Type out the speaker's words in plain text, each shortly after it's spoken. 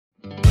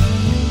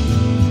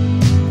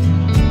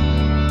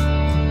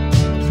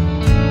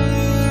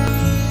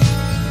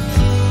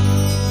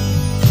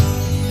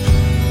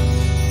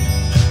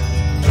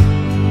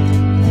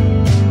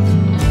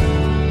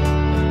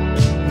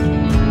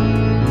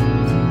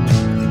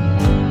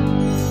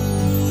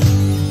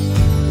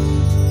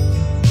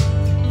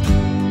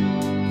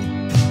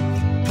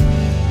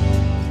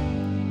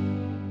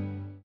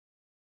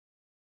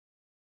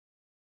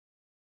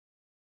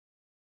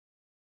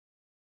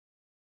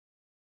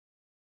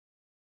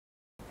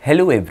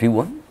Hello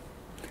everyone,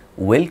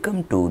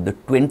 welcome to the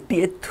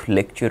 20th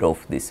lecture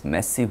of this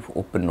massive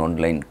open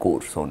online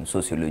course on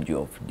Sociology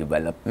of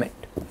Development.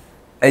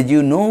 As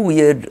you know, we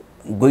are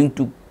going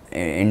to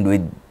end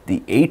with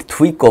the 8th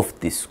week of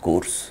this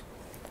course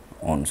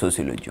on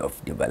Sociology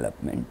of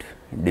Development,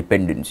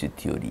 dependency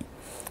theory.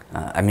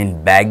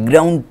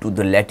 Background to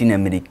the Latin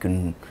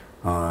American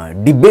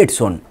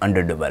debates on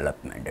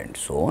underdevelopment and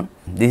so on.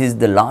 This is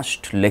the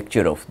last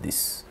lecture of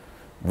this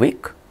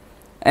week,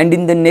 and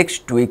in the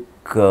next week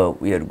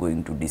we are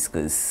going to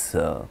discuss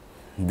the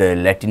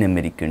Latin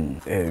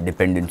American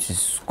dependency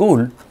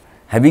school,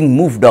 having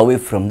moved away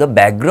from the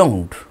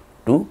background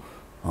to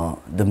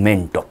the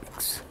main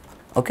topics.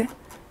 Okay,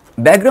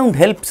 background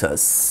helps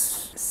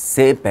us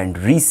shape and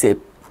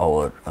reshape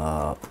our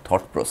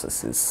thought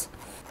processes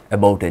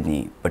about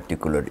any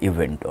particular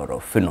event or a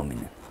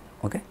phenomenon.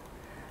 Okay,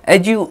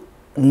 as you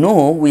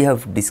know, we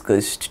have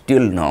discussed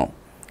till now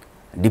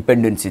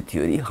dependency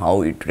theory,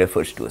 how it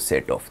refers to a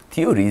set of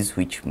theories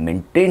which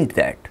maintained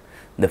that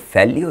the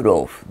failure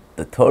of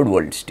the third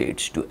world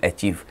states to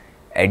achieve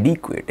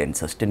adequate and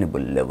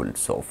sustainable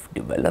levels of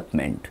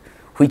development,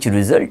 which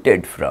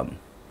resulted from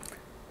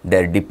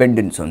their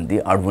dependence on the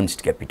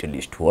advanced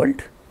capitalist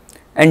world,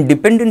 and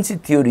dependency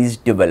theory is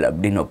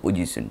developed in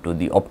opposition to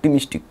the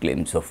optimistic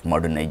claims of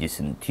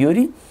modernization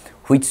theory,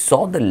 which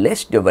saw the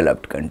less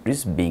developed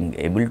countries being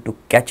able to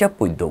catch up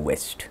with the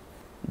West.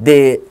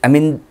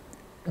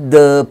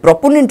 The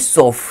proponents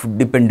of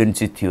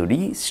dependency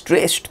theory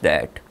stressed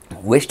that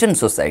Western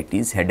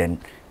societies had an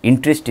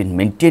interest in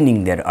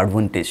maintaining their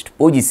advantaged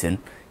position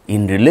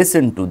in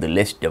relation to the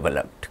less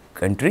developed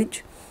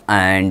countries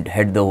and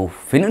had the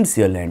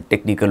financial and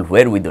technical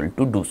wherewithal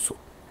to do so.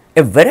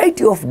 A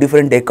variety of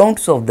different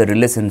accounts of the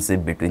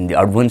relationship between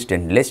the advanced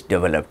and less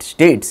developed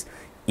states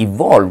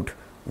evolved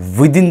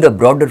within the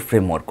broader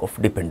framework of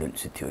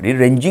dependency theory,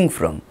 ranging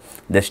from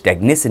the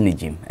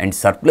stagnationism and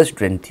surplus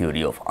drain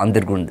theory of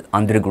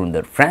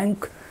Undergrunner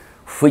Frank,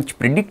 which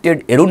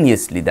predicted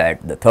erroneously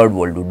that the third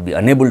world would be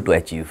unable to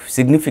achieve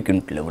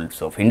significant levels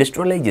of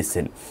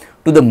industrialization,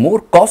 to the more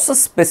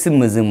cautious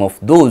pessimism of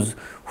those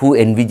who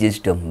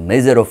envisaged a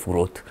measure of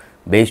growth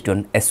based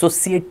on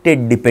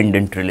associated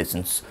dependent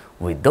relations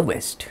with the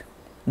West.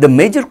 The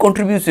major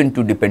contribution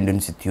to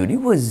dependency theory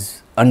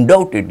was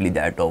undoubtedly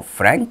that of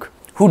Frank,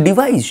 who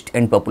devised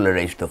and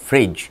popularized the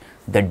phrase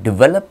the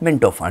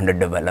development of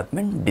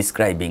underdevelopment,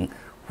 describing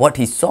what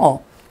he saw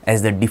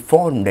as the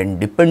deformed and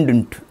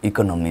dependent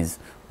economies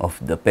of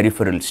the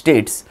peripheral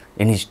states,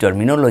 in his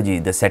terminology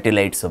the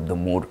satellites of the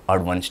more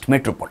advanced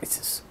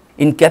metropolises.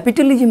 In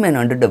Capitalism and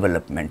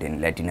Underdevelopment in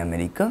Latin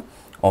America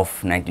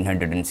of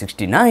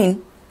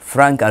 1969,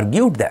 Frank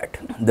argued that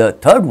the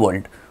third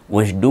world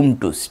was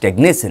doomed to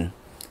stagnation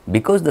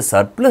because the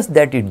surplus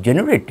that it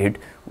generated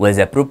was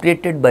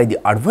appropriated by the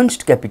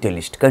advanced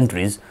capitalist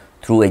countries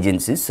through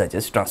agencies such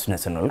as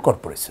transnational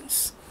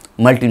corporations,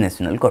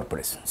 multinational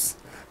corporations.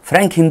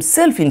 Frank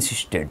himself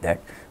insisted that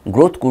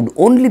growth could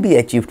only be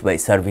achieved by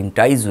serving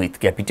ties with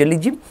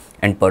capitalism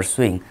and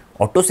pursuing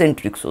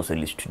autocentric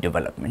socialist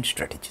development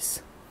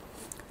strategies.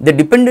 The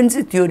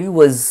dependency theory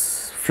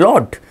was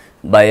flawed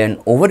by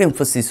an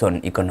overemphasis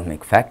on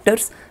economic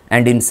factors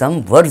and in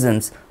some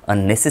versions a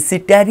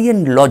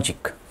necessitarian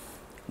logic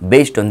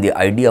based on the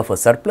idea of a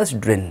surplus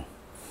drain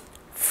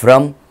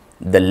from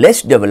the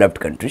less developed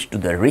countries to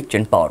the rich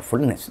and powerful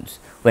nations.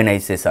 When I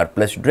say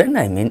surplus drain,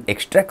 I mean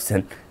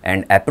extraction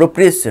and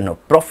appropriation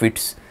of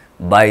profits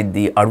by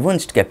the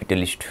advanced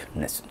capitalist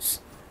nations.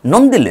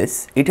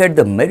 Nonetheless, it had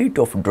the merit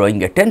of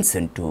drawing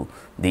attention to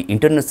the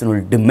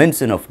international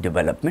dimension of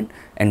development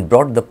and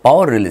brought the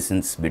power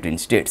relations between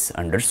states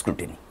under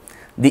scrutiny.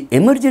 The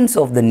emergence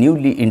of the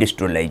newly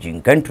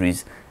industrializing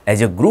countries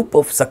as a group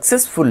of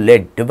successful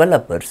led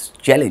developers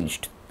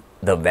challenged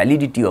the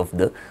validity of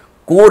the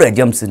core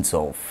assumptions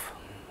of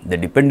the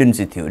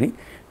dependency theory,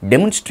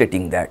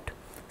 demonstrating that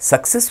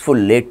successful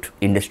late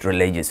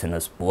industrialization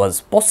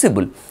was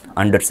possible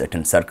under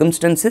certain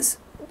circumstances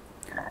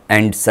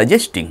and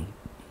suggesting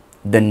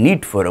the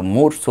need for a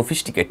more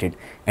sophisticated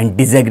and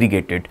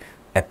disaggregated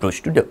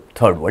approach to the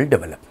third world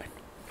development.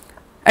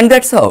 And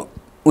that is how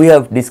we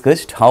have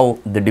discussed how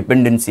the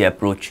dependency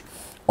approach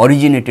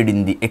originated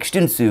in the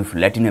extensive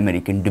Latin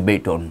American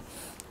debate on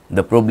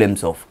the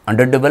problems of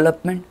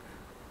underdevelopment,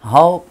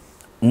 how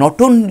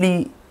not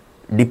only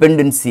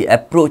dependency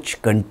approach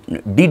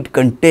did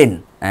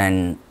contain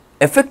an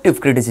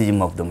effective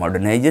criticism of the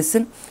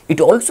modernization,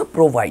 it also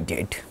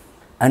provided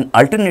an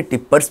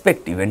alternative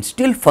perspective and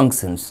still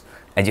functions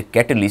as a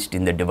catalyst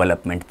in the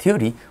development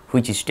theory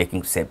which is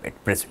taking shape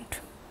at present.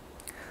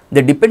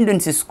 The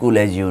dependency school,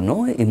 as you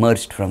know,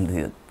 emerged from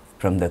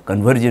the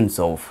convergence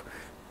of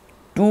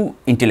two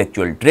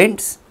intellectual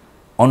trends,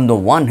 on the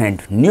one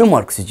hand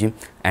neo-Marxism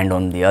and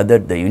on the other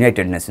the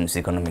United Nations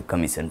Economic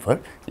Commission for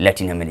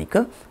Latin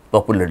America,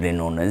 popularly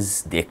known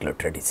as the ECLA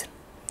tradition.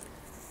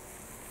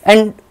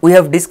 And we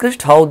have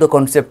discussed how the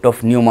concept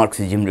of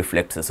neo-Marxism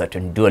reflects a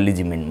certain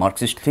dualism in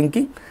Marxist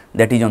thinking,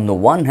 that is, on the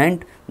one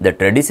hand the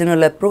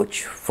traditional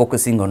approach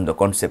focusing on the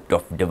concept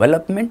of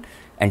development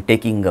and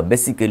taking a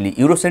basically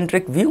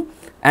Eurocentric view,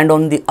 and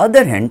on the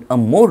other hand a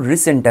more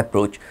recent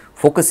approach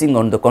focusing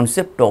on the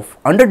concept of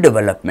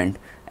underdevelopment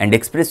and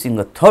expressing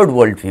a third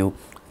world view.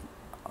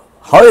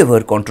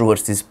 However,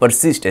 controversies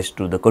persist as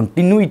to the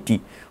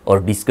continuity or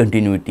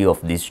discontinuity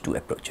of these two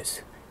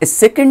approaches. A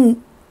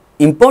second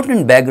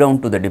important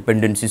background to the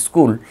dependency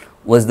school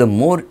was the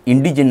more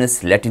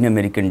indigenous Latin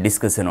American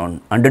discussion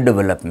on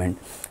underdevelopment,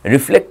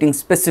 reflecting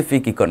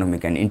specific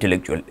economic and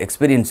intellectual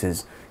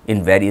experiences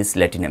in various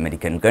Latin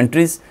American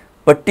countries,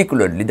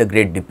 particularly the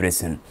Great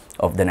Depression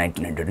of the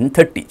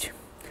 1930s.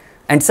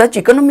 And such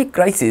economic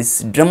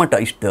crisis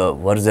dramatized the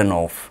version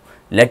of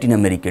Latin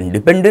American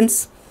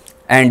dependence,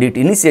 and it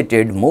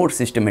initiated more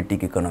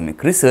systematic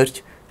economic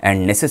research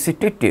and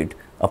necessitated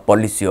a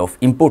policy of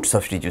import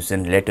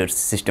substitution later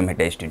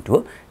systematized into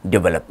a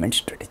development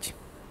strategy.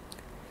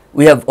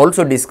 We have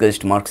also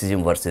discussed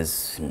Marxism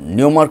versus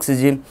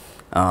neo-Marxism,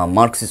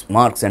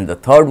 Marx and the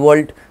Third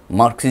World,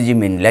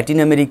 Marxism in Latin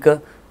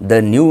America,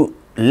 the new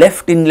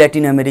left in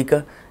Latin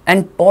America,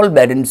 and Paul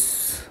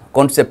Barron's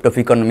concept of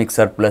economic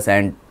surplus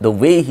and the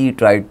way he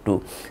tried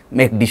to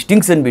make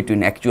distinction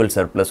between actual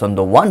surplus on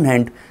the one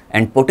hand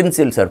and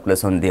potential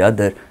surplus on the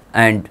other,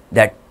 and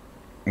that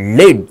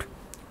led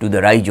to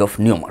the rise of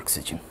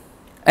neo-Marxism.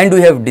 And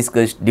we have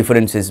discussed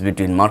differences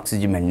between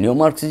Marxism and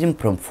neo-Marxism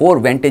from 4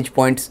 vantage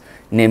points,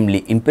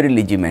 namely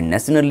imperialism and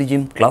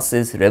nationalism,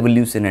 classes,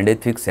 revolution and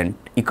ethics, and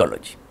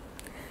ecology.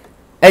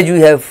 As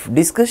we have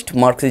discussed,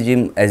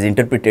 Marxism as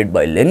interpreted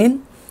by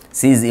Lenin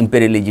sees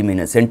imperialism in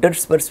a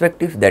center's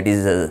perspective, that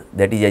is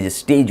as a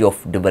stage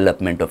of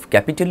development of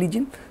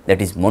capitalism,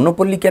 that is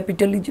monopoly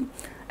capitalism,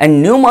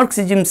 and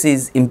neo-Marxism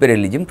sees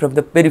imperialism from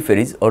the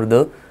peripheries or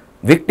the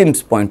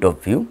victim's point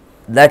of view.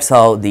 That is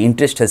how the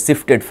interest has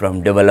shifted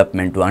from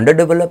development to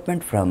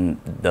underdevelopment,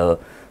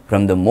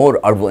 from the more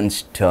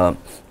advanced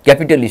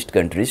capitalist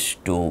countries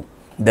to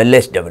the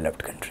less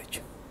developed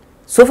countries.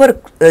 So far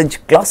as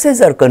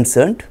classes are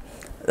concerned,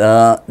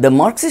 the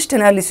Marxist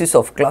analysis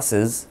of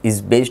classes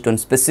is based on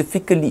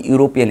specifically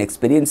European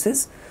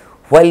experiences,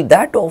 while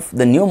that of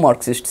the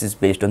neo-Marxists is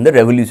based on the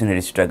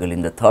revolutionary struggle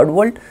in the Third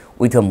World,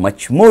 with a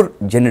much more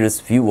generous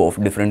view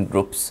of different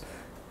groups'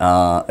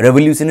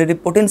 revolutionary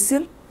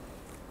potential.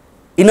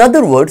 In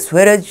other words,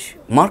 whereas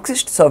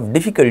Marxists have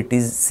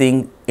difficulties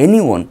seeing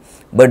anyone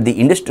but the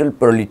industrial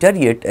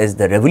proletariat as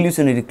the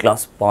revolutionary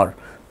class par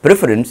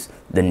preference,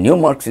 the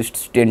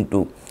neo-Marxists tend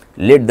to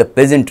let the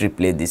peasantry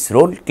play this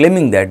role,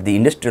 claiming that the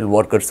industrial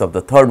workers of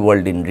the Third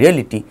World in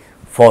reality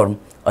form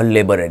a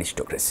labor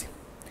aristocracy.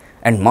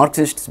 And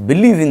Marxists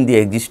believe in the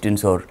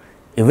existence or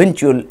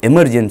eventual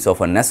emergence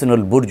of a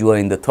national bourgeois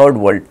in the Third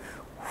World,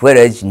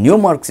 whereas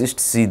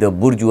neo-Marxists see the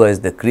bourgeois as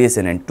the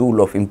creation and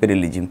tool of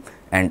imperialism,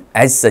 and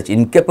as such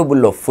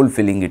incapable of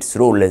fulfilling its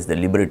role as the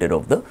liberator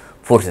of the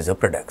forces of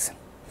production.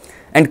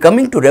 And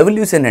coming to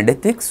revolution and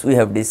ethics, we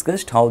have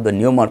discussed how the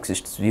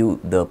neo-Marxists view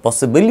the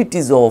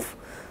possibilities of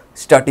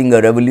starting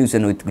a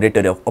revolution with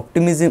greater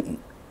optimism,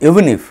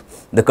 even if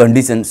the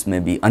conditions may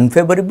be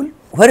unfavorable,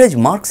 whereas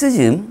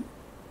Marxism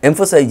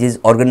emphasizes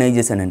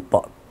organization and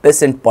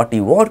peasant party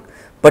work,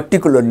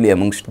 particularly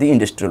amongst the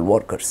industrial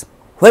workers.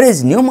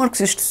 Whereas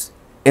neo-Marxists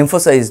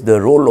emphasize the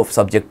role of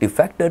subjective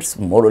factors,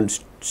 moral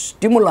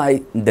stimuli,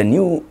 the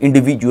new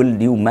individual,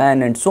 new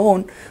man, and so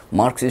on,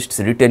 Marxists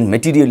retain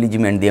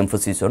materialism and the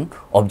emphasis on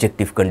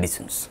objective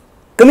conditions.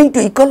 Coming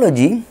to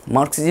ecology,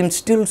 Marxism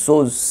still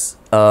shows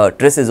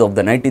traces of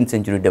the 19th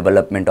century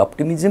development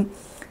optimism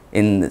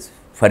in,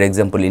 for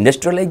example,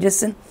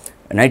 industrialization,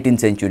 19th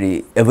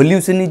century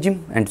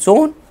evolutionism, and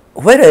so on,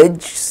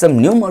 whereas some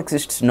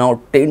neo-Marxists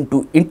now tend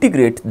to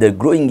integrate the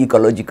growing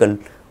ecological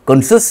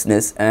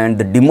consciousness and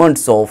the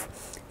demands of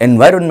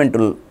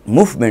environmental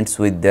movements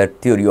with their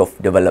theory of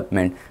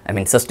development,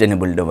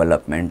 sustainable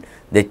development.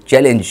 They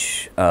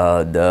challenge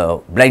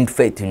the blind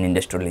faith in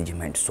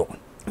industrialism and so on.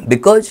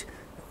 Because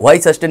why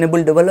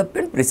sustainable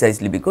development?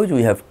 Precisely because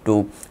we have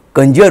to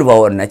conserve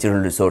our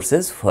natural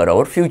resources for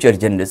our future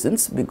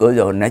generations, because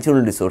our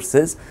natural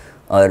resources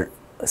are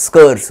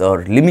scarce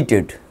or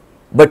limited.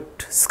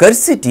 But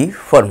scarcity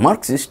for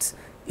Marxists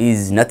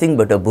is nothing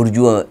but a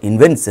bourgeois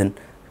invention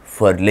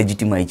for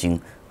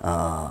legitimizing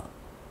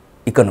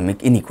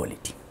economic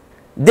inequality.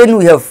 Then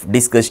we have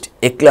discussed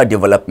Ekla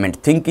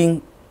development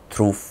thinking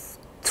through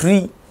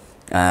 3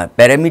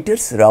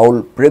 parameters: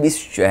 Raoul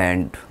Prebisch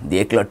and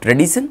the Ekla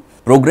tradition,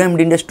 programmed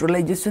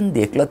industrialization,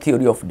 the Ekla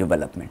theory of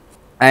development.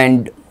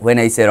 And when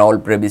I say Raoul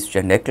Prebisch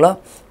and Ekla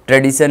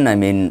tradition, I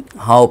mean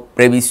how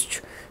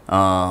Prebisch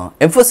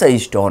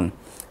emphasized on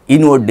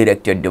inward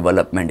directed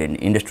development and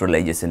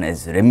industrialization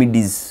as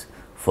remedies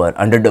for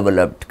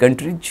underdeveloped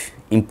countries.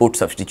 Import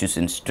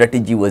substitution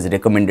strategy was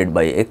recommended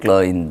by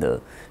Ekla in the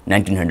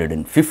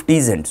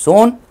 1950s and so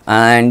on,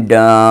 and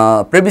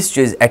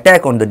Prebisch's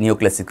attack on the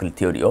neoclassical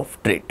theory of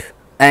trade.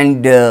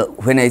 And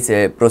when I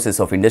say process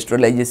of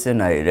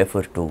industrialization, I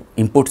refer to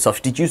import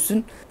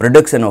substitution,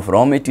 production of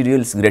raw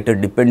materials, greater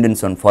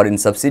dependence on foreign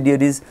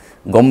subsidiaries,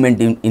 government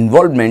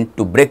involvement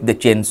to break the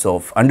chains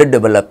of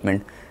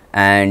underdevelopment,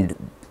 and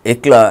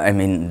ECLA, I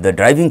mean the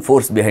driving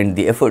force behind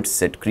the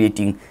efforts at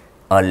creating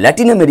a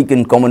Latin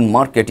American common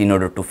market in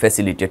order to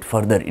facilitate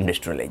further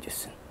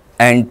industrialization.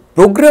 And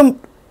programmed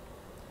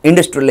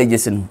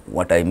industrialization,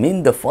 what I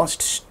mean, the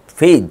first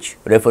phase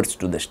refers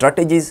to the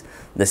strategies,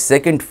 the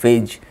second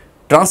phase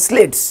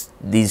translates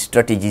these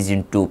strategies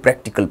into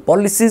practical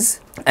policies,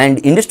 and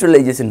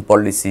industrialization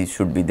policy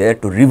should be there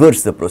to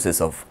reverse the process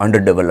of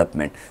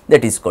underdevelopment,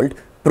 that is called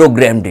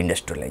programmed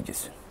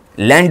industrialization.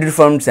 Land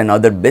reforms and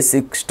other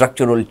basic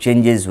structural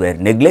changes were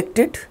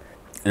neglected.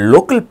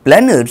 Local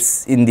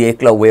planners in the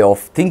ECLA way of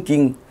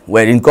thinking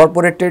were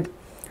incorporated,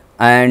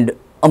 and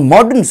a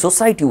modern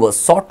society was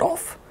sought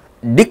of.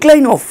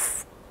 Decline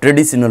of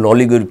traditional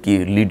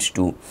oligarchy leads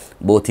to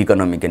both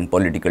economic and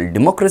political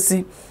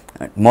democracy,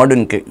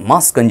 modern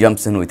mass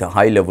consumption with a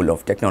high level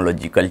of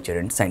technology, culture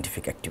and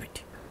scientific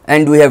activity.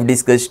 And we have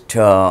discussed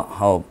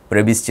how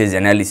Prebisch's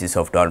analysis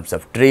of terms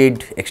of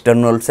trade,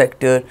 external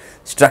sector,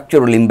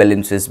 structural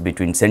imbalances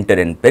between center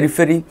and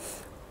periphery,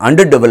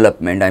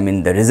 underdevelopment, I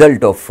mean the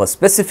result of a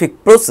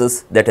specific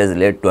process that has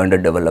led to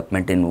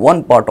underdevelopment in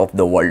one part of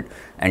the world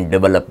and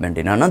development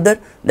in another.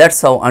 That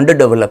is how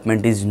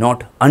underdevelopment is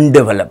not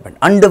undevelopment.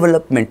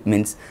 Undevelopment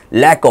means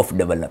lack of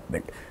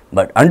development,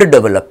 but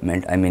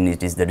underdevelopment, I mean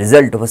it is the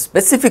result of a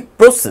specific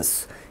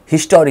process,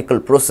 historical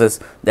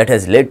process that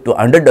has led to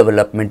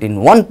underdevelopment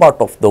in one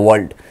part of the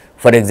world,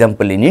 for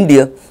example in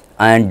India,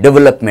 and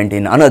development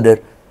in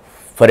another,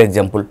 for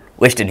example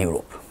Western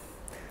Europe.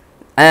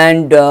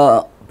 And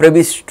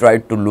Prebisch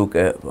tried to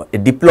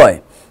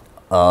deploy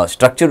a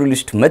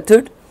structuralist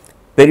method.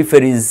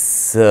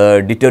 Peripheries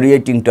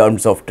deteriorating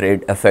terms of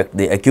trade affect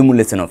the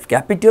accumulation of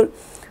capital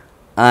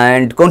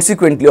and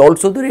consequently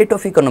also the rate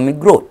of economic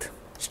growth.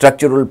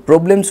 Structural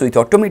problems which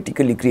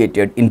automatically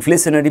created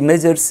inflationary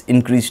measures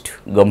increased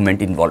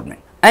government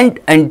involvement.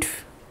 And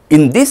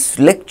in this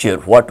lecture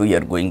what we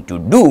are going to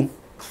do,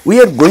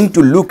 we are going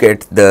to look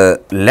at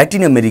the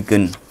Latin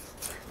American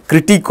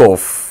critique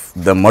of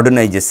the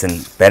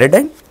modernization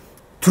paradigm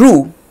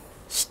through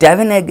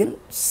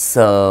Stavenhagen's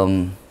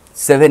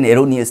 7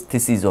 erroneous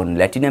theses on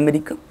Latin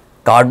America,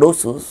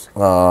 Cardoso's,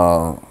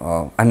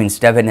 I mean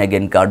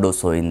Stavenhagen,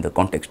 Cardoso in the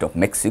context of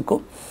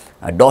Mexico,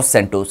 Dos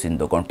Santos in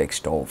the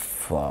context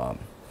of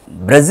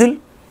Brazil,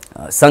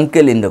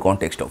 Sankel in the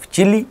context of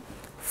Chile,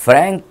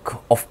 Frank,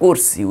 of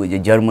course he was a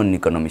German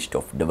economist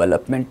of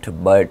development,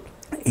 but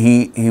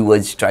he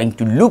was trying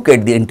to look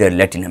at the entire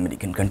Latin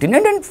American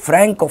continent, and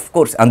Frank, of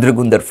course, Andre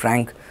Gunder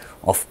Frank,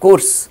 of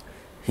course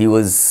he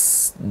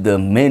was the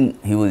main,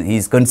 he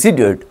is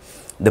considered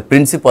the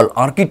principal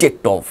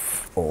architect of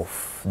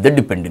the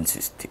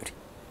dependencies theory.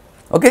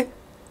 Okay.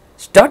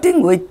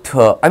 Starting with,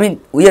 I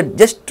mean we are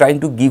just trying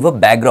to give a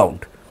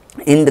background.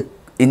 In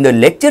the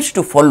lectures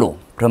to follow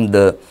from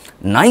the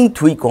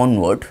 9th week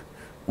onward,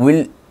 we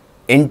will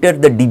enter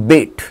the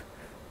debate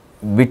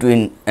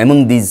between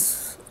among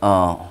these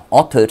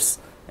authors,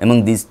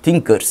 among these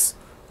thinkers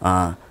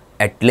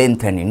at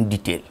length and in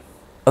detail.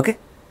 Okay.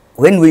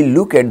 When we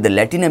look at the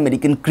Latin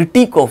American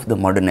critique of the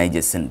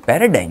modernization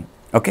paradigm,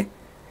 okay,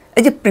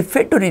 as a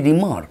prefatory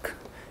remark,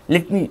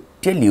 let me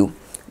tell you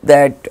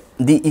that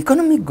the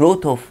economic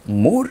growth of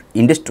more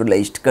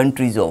industrialized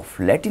countries of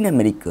Latin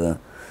America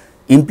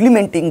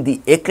implementing the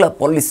ECLA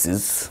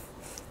policies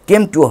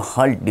came to a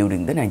halt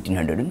during the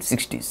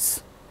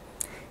 1960s.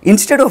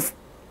 Instead of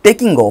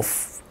taking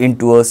off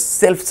into a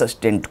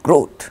self-sustained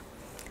growth,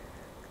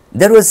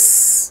 there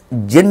was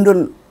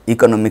general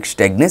economic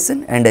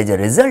stagnation, and as a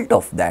result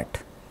of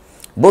that,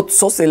 both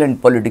social and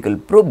political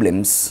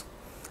problems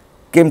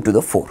came to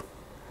the fore.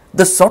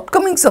 The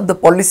shortcomings of the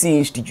policy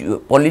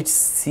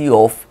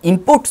of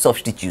import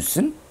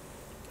substitution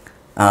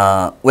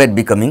were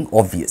becoming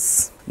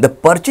obvious. The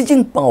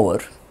purchasing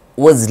power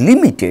was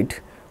limited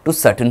to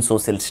certain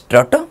social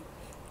strata,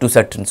 to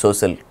certain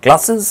social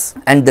classes,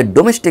 and the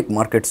domestic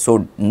market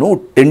showed no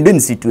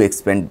tendency to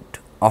expand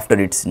after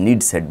its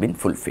needs had been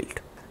fulfilled.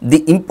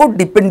 The import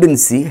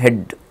dependency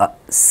had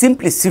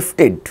simply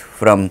shifted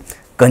from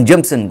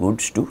consumption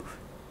goods to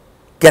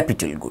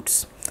capital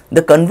goods.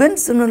 The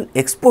conventional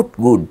export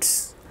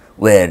goods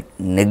were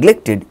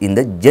neglected in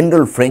the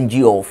general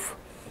frenzy of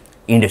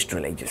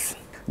industrialization.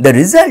 The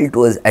result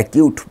was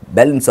acute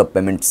balance of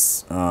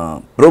payments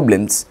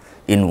problems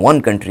in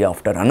one country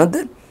after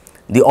another.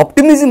 The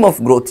optimism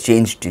of growth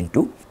changed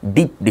into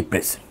deep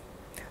depression.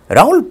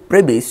 Raul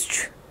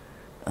Prebisch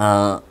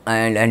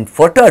and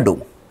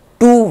Furtado,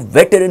 two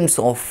veterans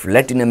of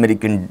Latin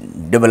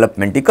American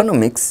development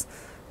economics,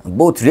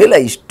 both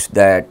realized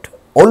that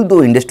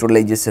although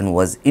industrialization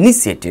was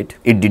initiated,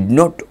 it did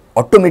not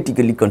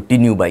automatically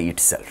continue by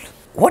itself.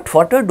 What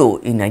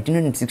Furtado in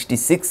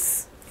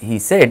 1966, he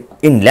said,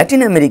 in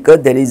Latin America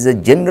there is a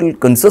general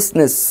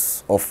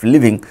consciousness of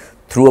living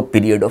through a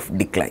period of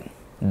decline.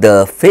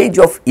 The phase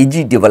of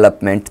easy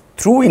development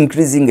through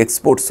increasing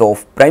exports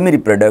of primary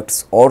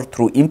products or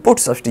through import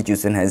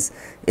substitution has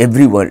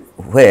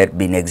everywhere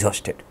been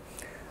exhausted.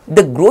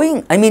 The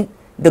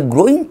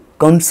growing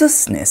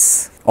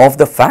consciousness of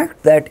the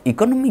fact that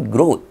economic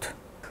growth,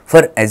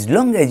 for as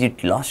long as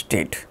it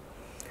lasted,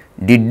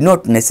 did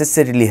not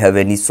necessarily have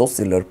any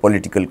social or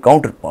political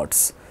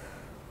counterparts,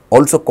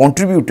 also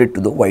contributed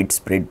to the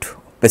widespread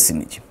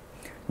pessimism.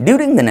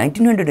 During the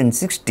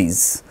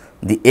 1960s,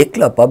 the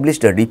ECLA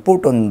published a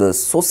report on the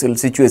social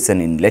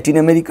situation in Latin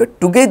America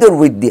together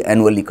with the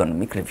annual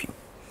economic review.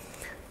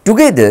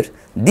 Together,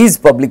 these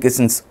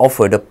publications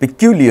offered a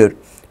peculiar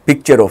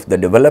picture of the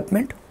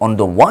development, on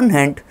the one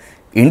hand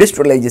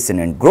industrialization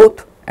and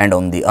growth, and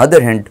on the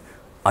other hand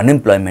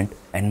unemployment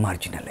and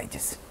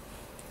marginalization.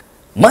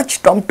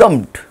 Much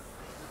tom-tommed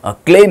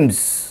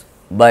claims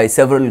by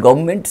several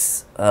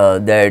governments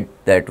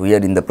that we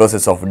are in the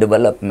process of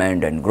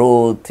development and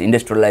growth,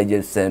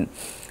 industrialization,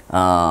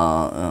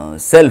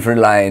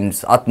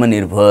 self-reliance,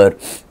 Atmanirbhar,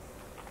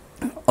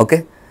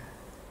 okay.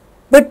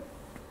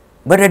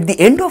 But at the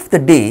end of the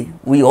day,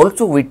 we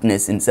also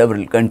witness in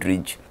several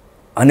countries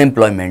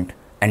unemployment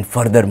and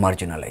further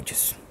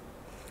marginalization.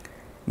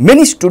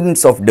 Many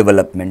students of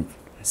development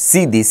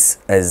see this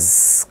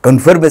as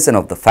confirmation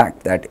of the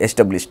fact that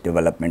established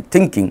development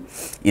thinking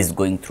is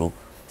going through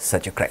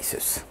such a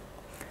crisis.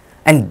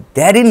 And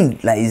therein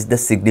lies the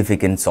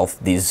significance of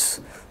these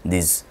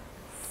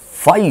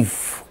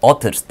 5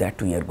 authors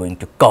that we are going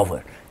to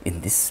cover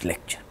in this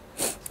lecture.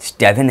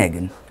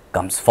 Stuyvenhagen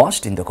comes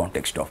first in the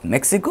context of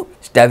Mexico.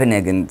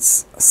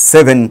 Stuyvenhagen's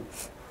 7,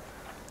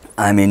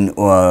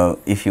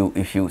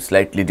 if you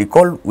slightly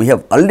recall, we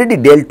have already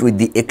dealt with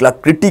the ECLA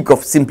critique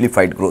of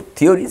simplified growth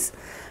theories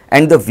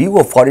and the view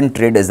of foreign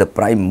trade as the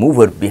prime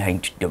mover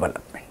behind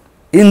development.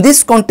 In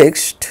this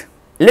context,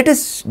 let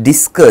us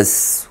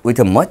discuss with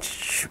a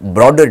much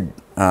broader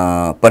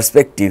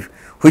perspective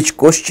which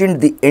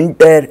questioned the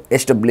entire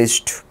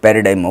established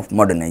paradigm of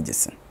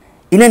modernization.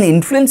 In an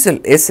influential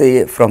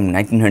essay from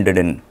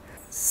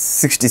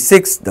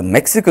 1966, the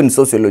Mexican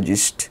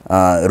sociologist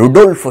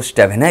Rodolfo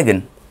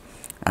Stuyvenhagen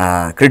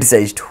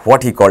criticized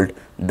what he called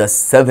the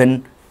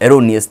 7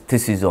 erroneous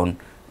theses on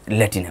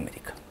Latin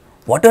America.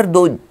 What are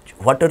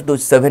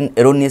those 7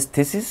 erroneous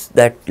theses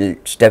that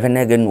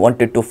Stuyvenhagen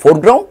wanted to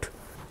foreground?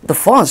 The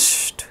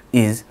first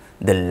is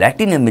the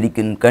Latin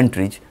American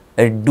countries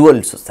are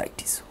dual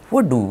societies.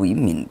 What do we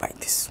mean by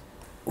this?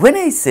 When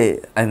I say,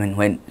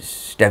 when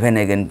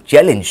Stuyvenhagen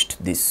challenged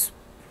this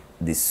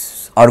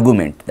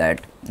argument,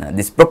 that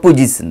this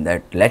proposition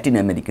that Latin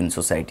American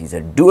societies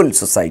are dual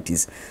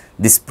societies,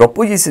 this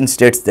proposition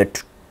states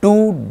that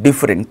 2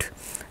 different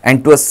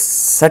and to a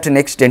certain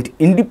extent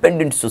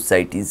independent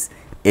societies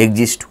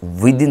exist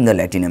within the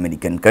Latin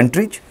American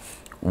countries.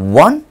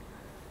 One,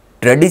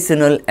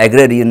 traditional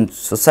agrarian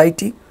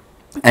society,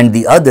 and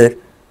the other,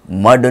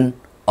 modern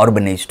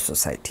urbanized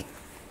society.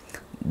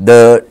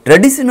 The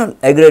traditional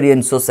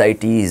agrarian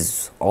society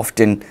is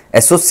often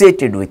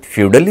associated with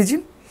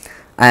feudalism,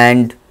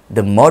 and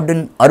the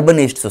modern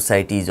urbanized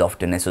society is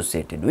often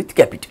associated with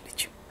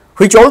capitalism,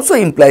 which also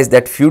implies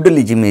that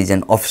feudalism is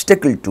an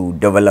obstacle to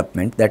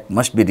development that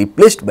must be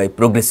replaced by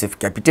progressive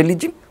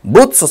capitalism.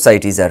 Both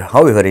societies are,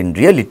 however, in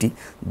reality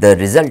the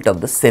result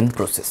of the same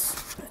process.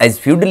 As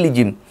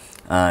feudalism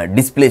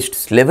displaced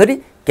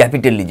slavery,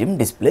 capitalism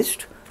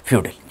displaced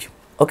feudalism.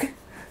 Okay.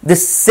 The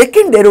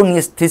second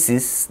erroneous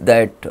thesis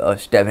that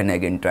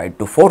Stuyvenhagen tried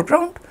to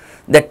foreground,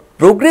 that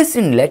progress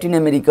in Latin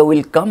America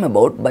will come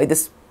about by the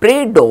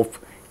spread of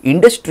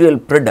industrial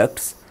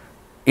products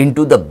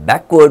into the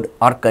backward,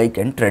 archaic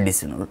and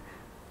traditional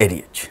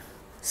areas.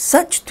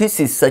 Such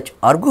thesis, such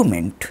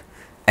argument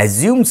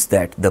assumes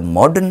that the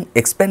modern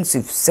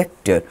expansive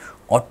sector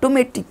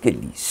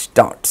automatically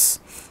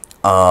starts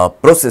a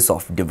process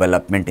of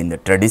development in the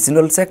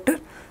traditional sector,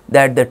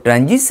 that the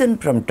transition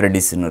from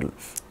traditional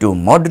to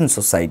modern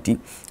society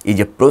is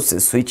a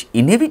process which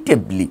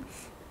inevitably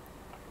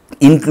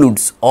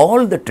includes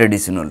all the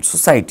traditional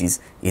societies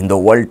in the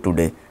world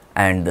today,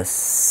 and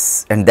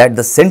that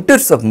the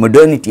centers of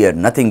modernity are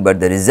nothing but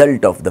the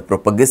result of the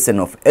propagation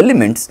of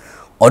elements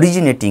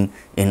originating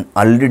in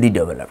already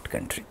developed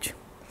countries.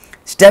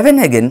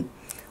 Stuyvenhagen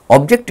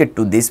objected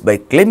to this by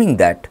claiming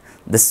that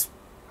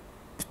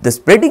the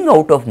spreading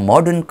out of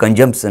modern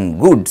consumption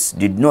goods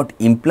did not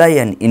imply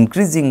an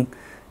increasing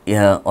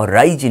or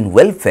rise in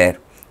welfare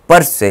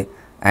per se,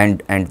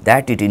 and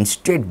that it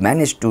instead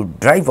managed to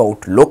drive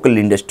out local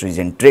industries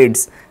and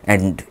trades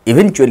and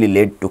eventually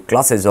led to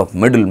classes of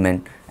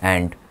middlemen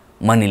and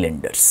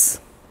moneylenders.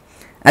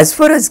 As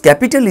far as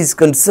capital is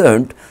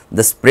concerned,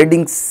 the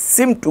spreading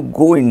seemed to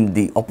go in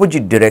the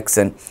opposite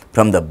direction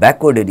from the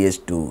backward areas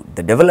to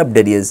the developed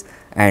areas,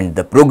 and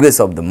the progress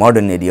of the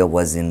modern area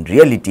was in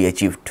reality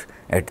achieved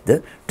at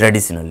the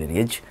traditional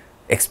areas'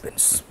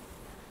 expense.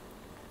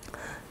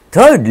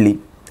 Thirdly,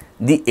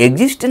 the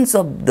existence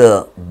of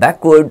the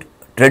backward,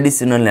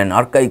 traditional and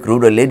archaic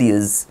rural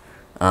areas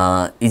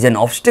is an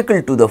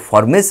obstacle to the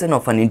formation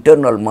of an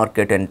internal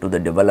market and to the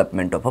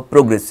development of a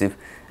progressive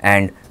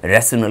and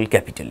rational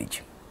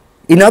capitalism.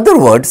 In other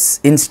words,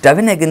 in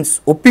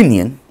Stavenhagen's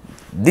opinion,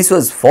 this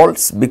was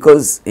false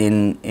because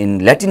in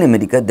Latin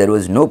America there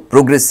was no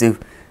progressive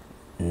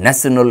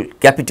national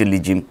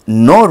capitalism,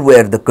 nor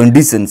were the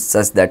conditions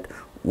such that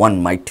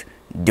one might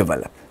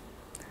develop.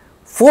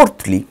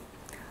 Fourthly,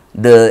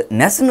 the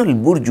national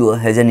bourgeois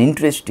has an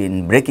interest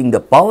in breaking the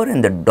power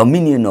and the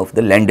dominion of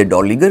the landed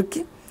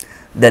oligarchy.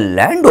 The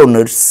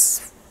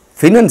landowners,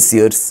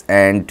 financiers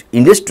and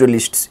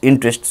industrialists'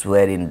 interests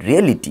were in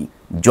reality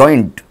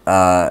joined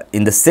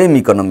in the same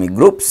economic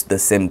groups, the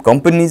same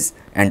companies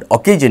and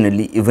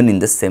occasionally even in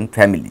the same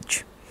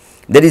families.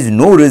 There is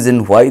no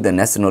reason why the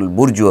national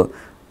bourgeois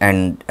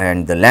and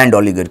the land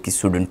oligarchy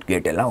shouldn't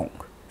get along.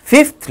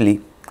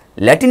 Fifthly,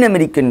 Latin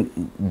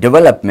American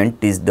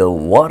development is the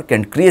work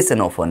and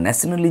creation of a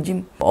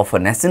nationalism, of a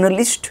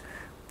nationalist,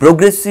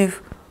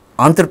 progressive,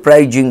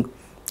 enterprising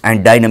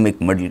and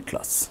dynamic middle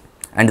class.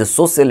 And the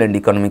social and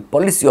economic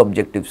policy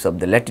objectives of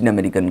the Latin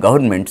American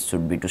governments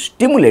should be to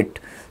stimulate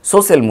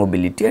social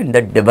mobility and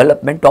the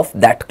development of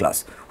that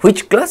class.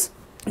 Which class?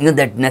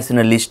 That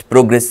nationalist,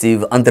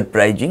 progressive,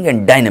 enterprising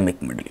and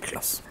dynamic middle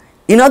class.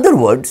 In other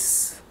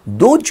words,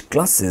 those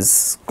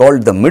classes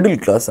called the middle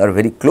class are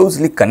very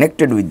closely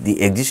connected with the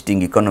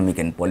existing economic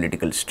and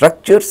political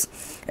structures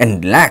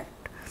and lack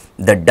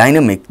the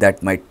dynamic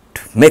that might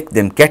make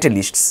them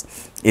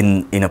catalysts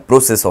in a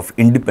process of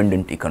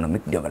independent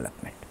economic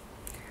development.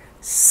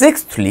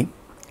 Sixthly,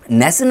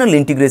 national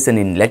integration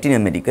in Latin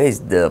America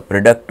is the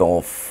product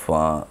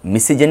of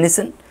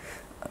miscegenation.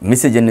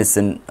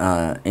 Miscegenation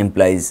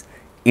implies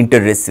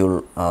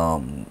interracial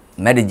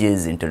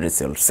marriages,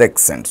 interracial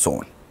sex and so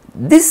on.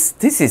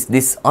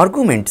 This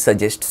argument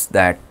suggests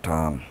that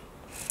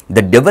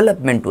the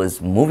development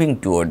was moving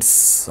towards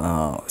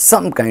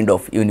some kind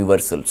of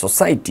universal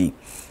society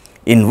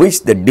in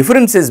which the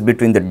differences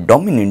between the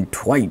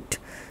dominant white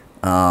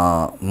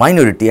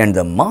minority and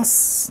the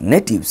mass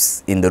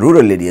natives in the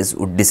rural areas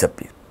would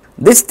disappear.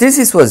 This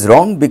thesis was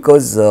wrong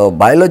because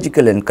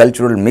biological and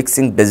cultural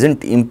mixing does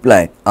not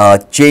imply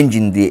a change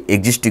in the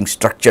existing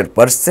structure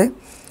per se.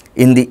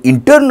 In the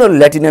internal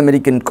Latin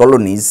American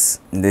colonies,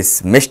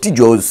 these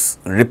mestizos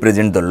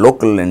represent the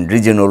local and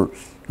regional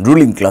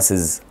ruling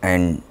classes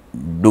and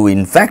do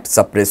in fact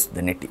suppress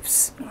the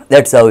natives.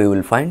 That is how you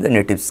will find the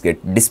natives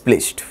get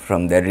displaced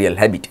from their real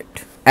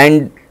habitat.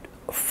 And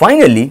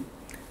finally,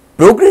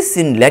 progress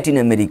in Latin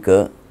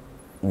America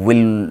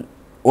will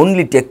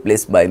only take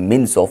place by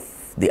means of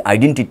the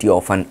identity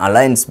of an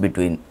alliance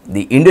between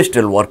the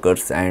industrial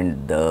workers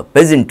and the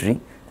peasantry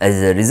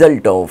as a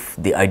result of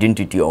the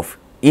identity of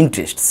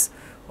interests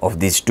of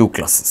these two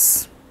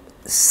classes.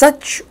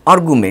 Such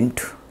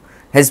argument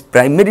has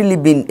primarily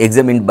been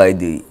examined by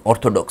the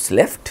orthodox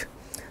left,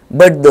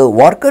 but the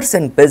workers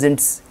and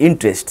peasants'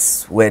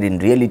 interests were in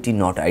reality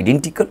not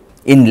identical.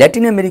 In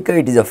Latin America,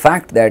 it is a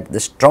fact that the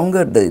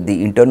stronger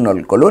the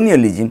internal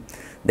colonialism,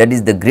 that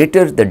is the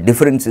greater the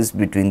differences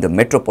between the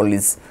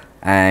metropolis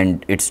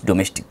and its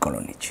domestic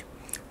colonies,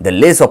 the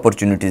less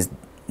opportunities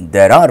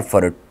there are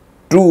for a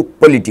true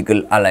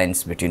political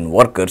alliance between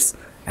workers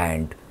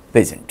and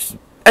peasants.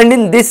 And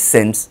in this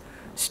sense,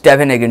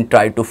 Stavenhagen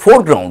tried to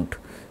foreground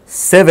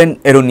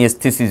 7 erroneous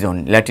theses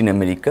on Latin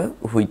America,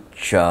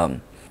 which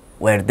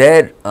were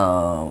there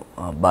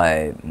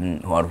by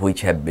or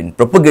which have been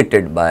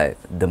propagated by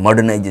the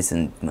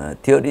modernization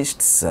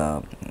theorists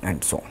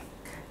and so on.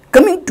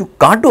 Coming to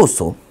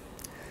Cardoso,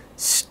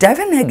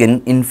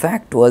 Stavenhagen in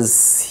fact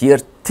was here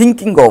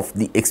thinking of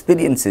the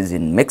experiences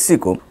in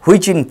Mexico,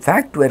 which in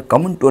fact were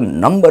common to a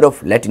number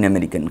of Latin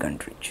American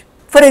countries.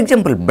 For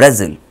example,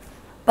 Brazil.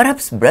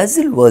 Perhaps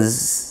Brazil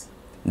was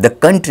the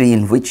country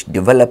in which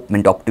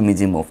development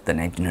optimism of the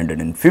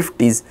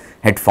 1950s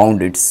had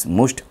found its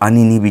most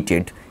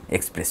uninhibited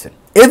expression.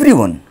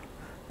 Everyone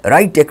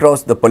right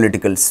across the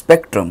political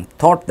spectrum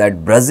thought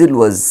that Brazil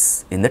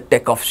was in the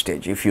takeoff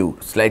stage. If you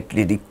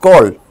slightly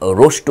recall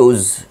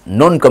Rosto's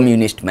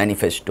non-communist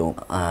manifesto,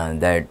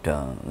 that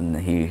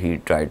he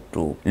tried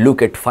to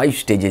look at 5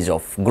 stages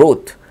of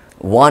growth.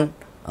 1,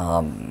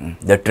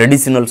 the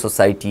traditional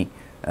society,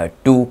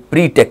 2,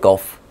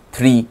 pre-takeoff,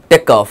 3,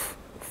 takeoff,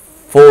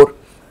 4,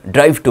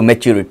 drive to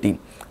maturity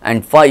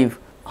and 5,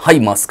 high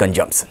mass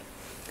consumption.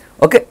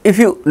 Okay, if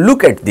you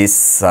look at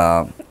this,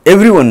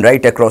 everyone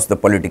right across the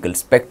political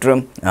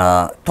spectrum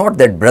thought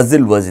that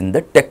Brazil was in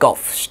the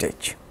takeoff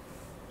stage,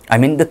 I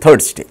mean the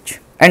 3rd stage,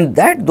 and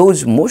that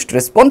those most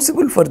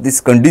responsible for this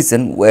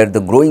condition were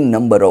the growing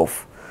number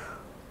of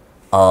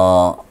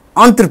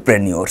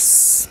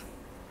entrepreneurs.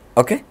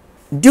 Okay,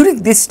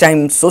 during this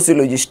time,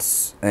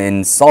 sociologists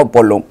in Sao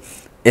Paulo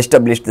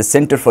established the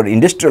Center for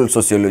Industrial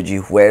Sociology,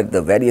 where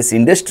the various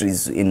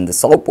industries in the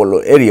Sao Paulo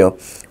area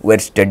were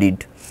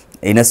studied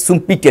in a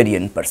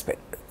Schumpeterian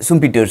perspective,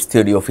 Schumpeter's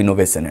theory of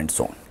innovation and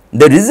so on.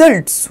 The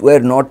results were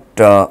not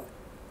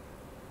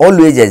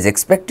always as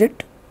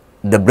expected.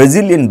 The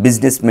Brazilian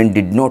businessmen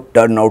did not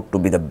turn out to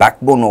be the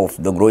backbone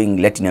of the growing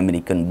Latin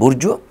American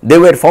bourgeois. They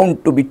were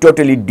found to be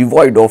totally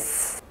devoid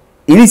of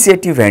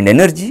initiative and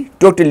energy,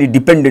 totally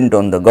dependent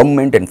on the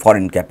government and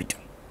foreign capital.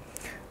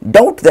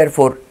 Doubt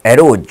therefore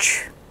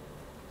arose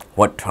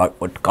what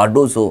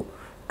Cardoso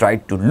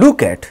tried to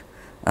look at,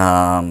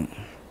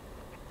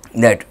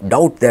 that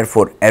doubt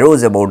therefore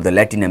arose about the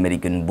Latin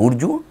American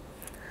bourgeois.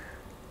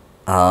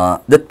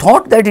 The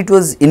thought that it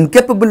was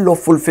incapable of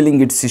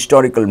fulfilling its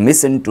historical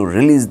mission to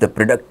release the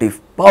productive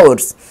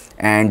powers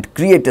and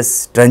create a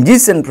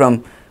transition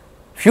from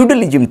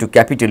feudalism to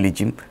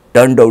capitalism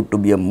turned out to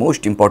be a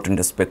most important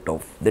aspect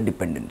of the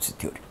dependency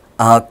theory.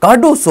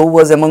 Cardoso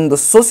was among the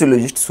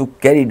sociologists who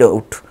carried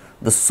out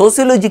the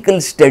sociological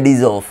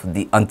studies of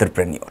the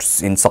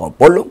entrepreneurs in Sao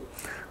Paulo,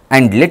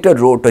 and later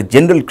wrote a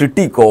general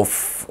critique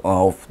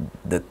of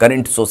the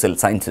current social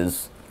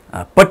sciences,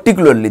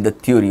 particularly the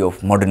theory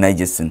of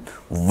modernization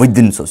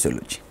within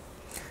sociology.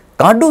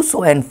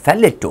 Cardoso and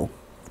Faleto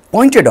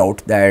pointed out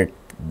that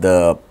the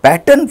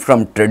pattern from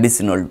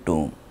traditional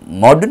to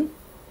modern,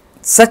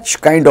 such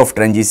kind of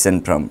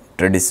transition from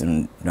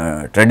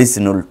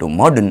traditional to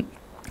modern,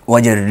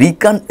 was a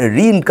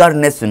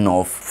reincarnation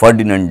of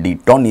Ferdinand de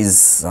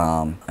Tönnies,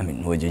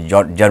 who was a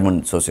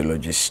German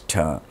sociologist,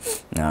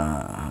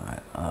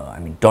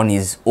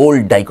 Tönnies'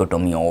 old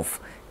dichotomy of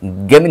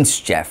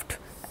Gemeinschaft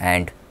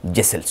and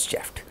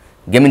Gesellschaft.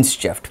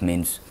 Gemeinschaft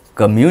means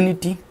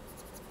community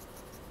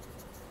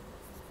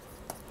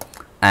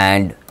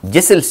and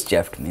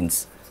Gesellschaft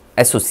means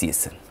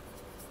association.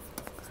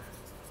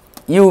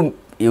 You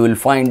will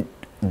find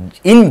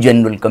in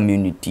general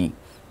community,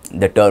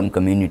 the term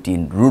community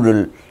in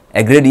rural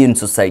agrarian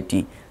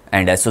society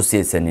and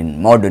association in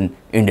modern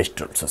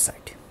industrial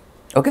society.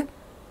 Okay?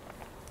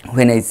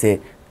 When I say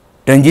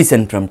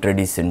transition from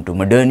tradition to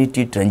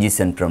modernity,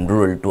 transition from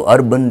rural to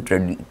urban,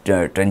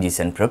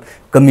 transition from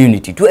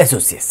community to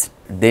association,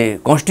 they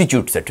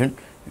constitute certain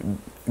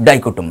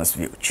dichotomous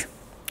views.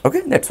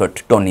 Okay? That is what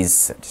Tönnies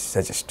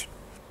suggested.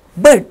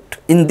 But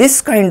in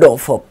this kind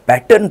of a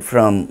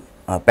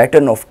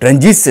pattern of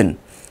transition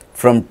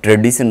from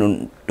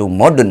tradition to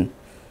modern,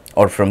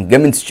 or from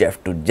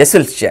Gemeinschaft to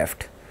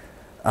Gesellschaft,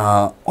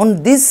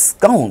 on this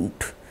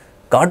count,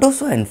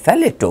 Cardoso and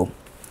Faleto,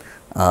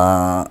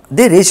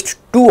 they raised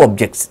two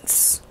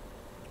objections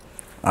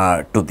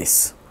to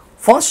this.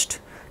 First,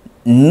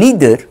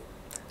 neither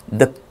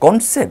the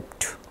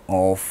concept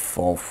of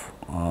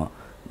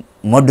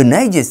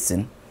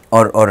modernization,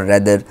 or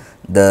rather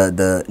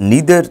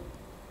neither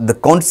the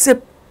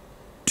concept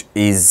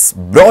is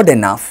broad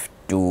enough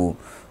to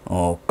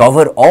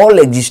cover all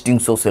existing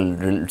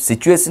social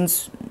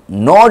situations,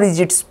 nor is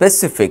it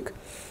specific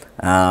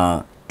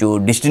to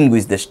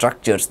distinguish the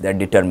structures that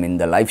determine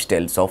the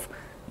lifestyles of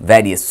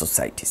various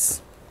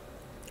societies.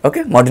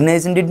 Okay?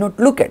 Modernization did not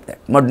look at that.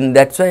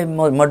 That is why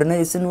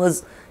modernization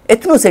was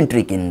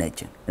ethnocentric in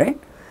nature, right?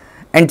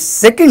 And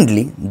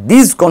secondly,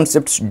 these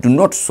concepts do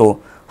not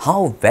show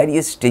how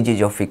various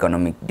stages of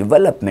economic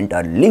development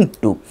are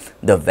linked to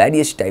the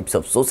various types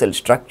of social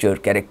structure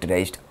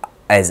characterized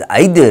as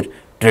either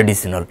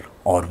traditional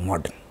or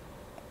modern.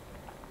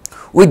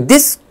 With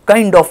this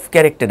kind of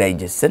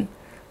characterization,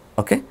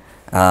 okay,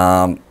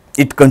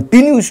 it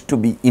continues to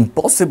be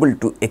impossible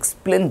to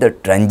explain the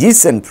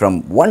transition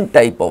from one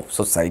type of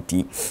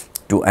society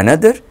to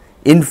another.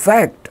 In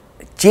fact,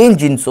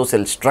 change in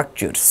social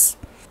structures,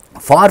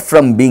 far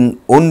from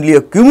being only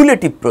a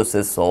cumulative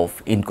process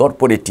of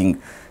incorporating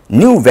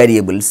new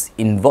variables,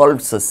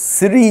 involves a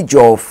series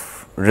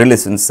of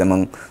relations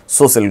among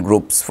social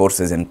groups,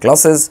 forces and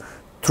classes,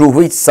 through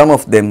which some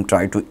of them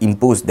try to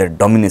impose their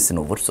domination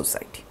over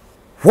society.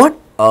 What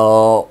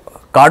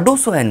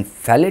Cardoso and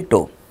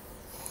Faleto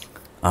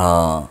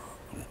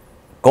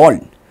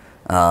called,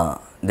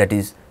 that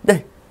is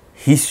the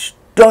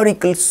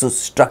historical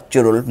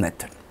structural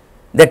method.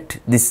 That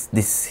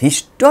this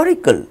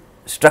historical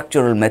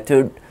structural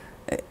method,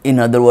 in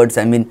other words,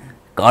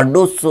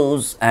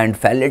 Cardoso's and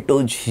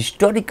Faleto's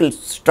historical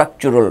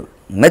structural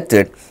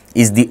method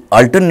is the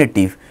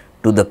alternative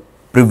to the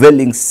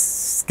prevailing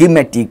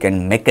schematic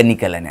and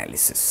mechanical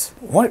analysis.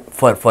 What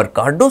for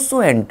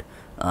Cardoso and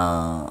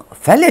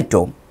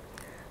Faleto,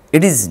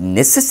 it is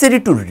necessary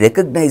to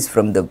recognize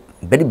from the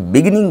very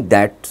beginning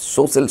that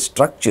social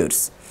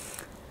structures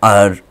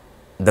are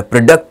the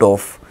product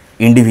of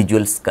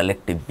individuals'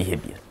 collective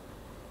behavior.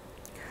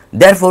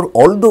 Therefore,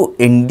 although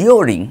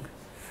enduring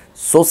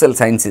social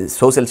sciences,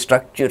 social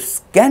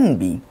structures can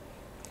be,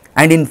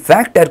 and in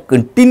fact are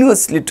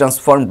continuously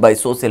transformed by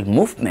social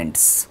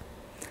movements,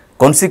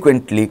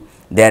 consequently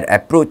their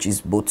approach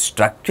is both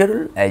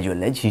structural as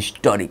well as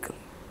historical.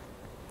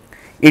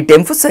 It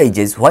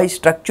emphasizes why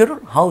structural,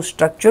 how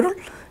structural?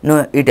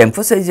 No, it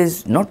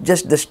emphasizes not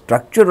just the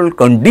structural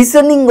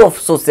conditioning of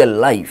social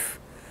life.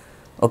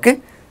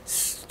 Okay?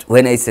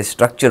 When I say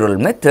structural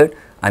method,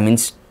 I mean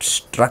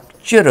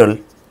structural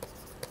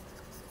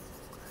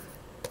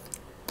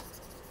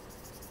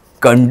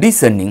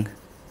conditioning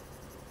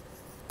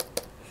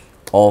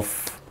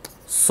of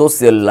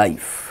social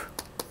life,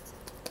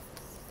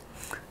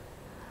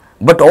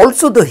 but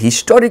also the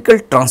historical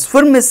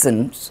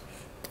transformations,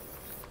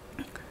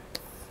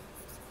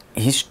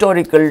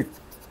 historical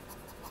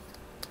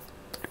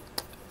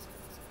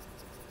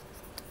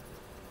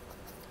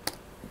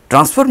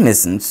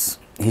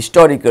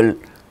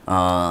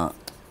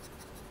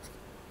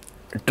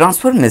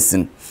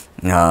transformation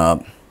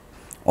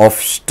of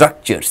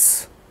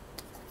structures.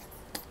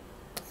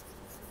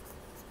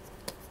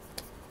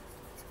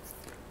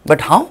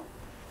 But how?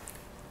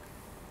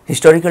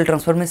 Historical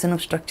transformation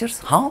of structures,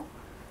 how?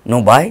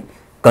 No, by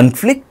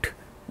conflict,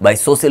 by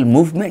social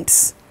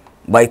movements,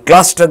 by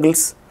class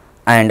struggles,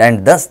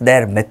 and thus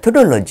their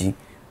methodology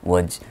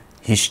was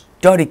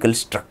historical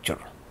structural.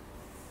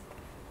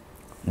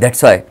 That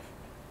is why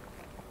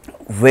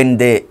when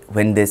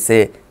they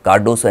say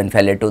Cardoso and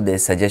Faleto, they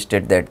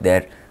suggested that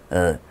their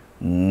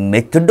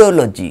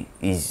methodology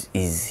is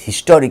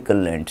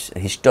historical and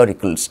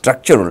historical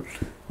structural.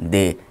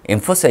 They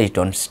emphasized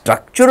on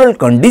structural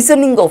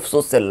conditioning of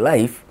social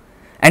life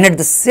and at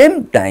the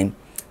same time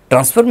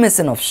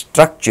transformation of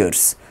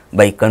structures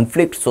by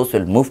conflict,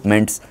 social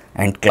movements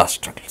and class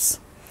struggles.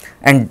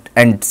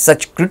 And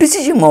such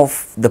criticism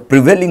of the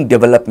prevailing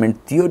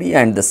development theory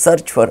and the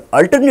search for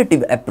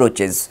alternative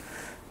approaches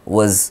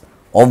was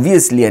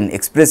obviously an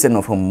expression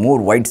of a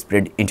more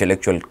widespread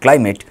intellectual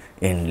climate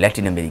in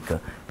Latin America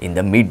in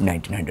the mid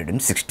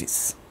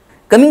 1960s.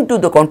 Coming to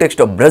the context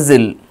of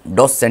Brazil,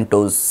 Dos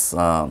Santos'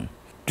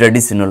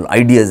 traditional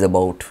ideas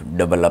about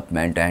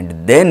development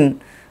and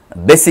then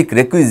basic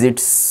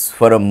requisites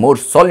for a more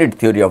solid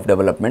theory of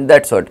development.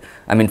 That is what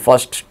I mean.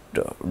 First,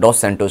 Dos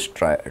Santos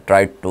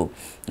tried to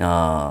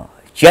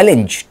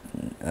challenge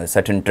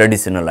certain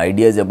traditional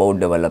ideas about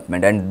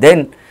development, and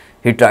then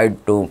he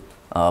tried to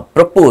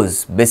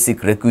propose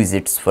basic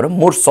requisites for a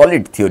more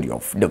solid theory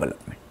of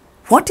development.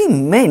 What he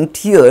meant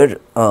here,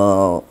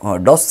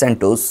 Dos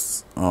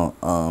Santos,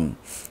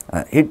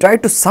 he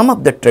tried to sum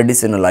up the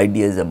traditional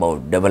ideas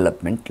about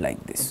development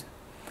like this.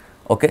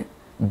 Okay,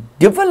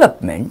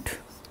 development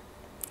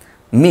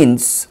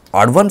means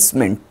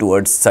advancement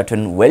towards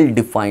certain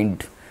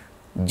well-defined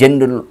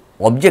general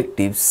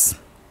objectives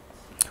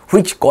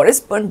which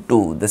correspond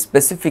to the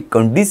specific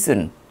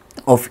condition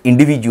of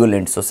individual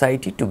and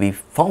society to be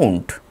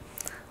found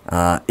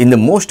in the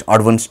most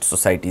advanced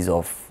societies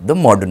of the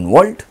modern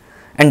world,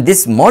 and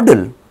this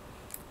model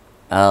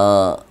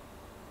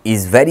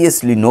is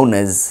variously known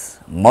as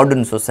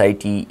modern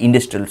society,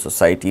 industrial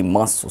society,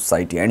 mass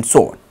society and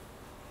so on.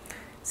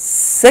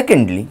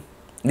 Secondly,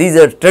 these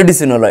are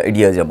traditional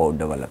ideas about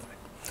development.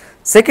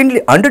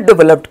 Secondly,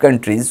 underdeveloped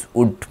countries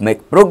would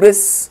make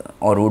progress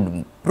or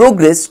would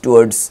progress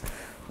towards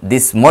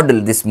this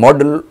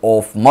model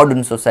of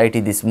modern society,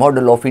 this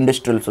model of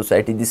industrial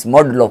society, this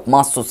model of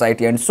mass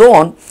society and so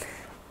on,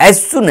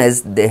 as soon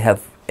as they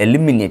have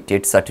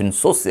eliminated certain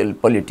social,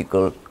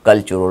 political,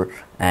 cultural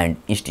and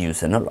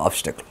institutional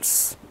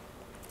obstacles.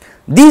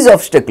 These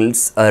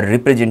obstacles are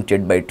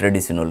represented by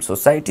traditional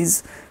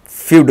societies,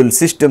 feudal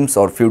systems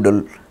or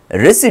feudal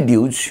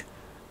residues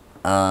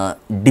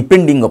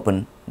depending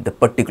upon the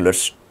particular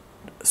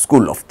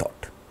school of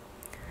thought.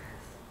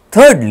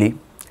 Thirdly,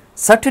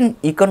 certain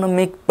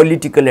economic,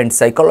 political and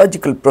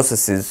psychological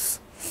processes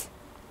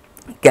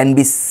can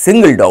be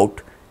singled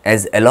out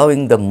as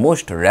allowing the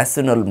most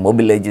rational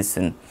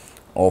mobilization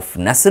of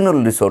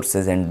national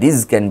resources, and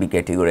these can be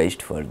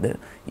categorized for the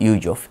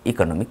use of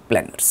economic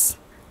planners.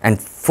 And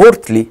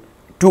fourthly,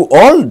 to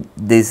all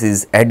this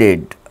is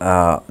added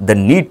the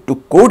need to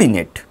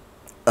coordinate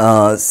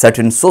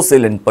certain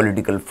social and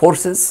political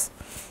forces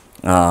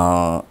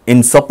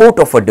in support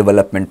of a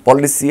development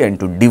policy and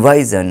to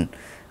devise an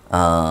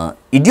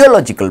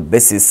ideological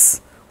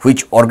basis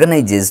which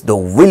organizes the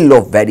will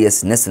of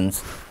various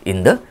nations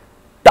in the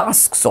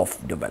tasks of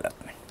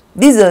development.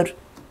 These are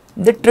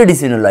the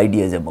traditional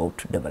ideas about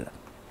development.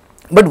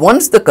 But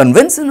once the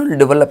conventional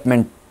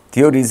development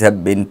theories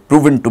have been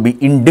proven to be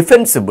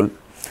indefensible,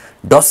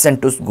 Dos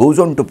Santos goes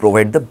on to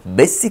provide the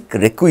basic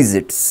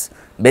requisites,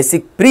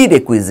 basic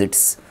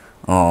prerequisites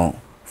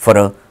for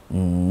a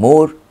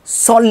more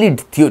solid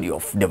theory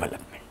of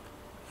development.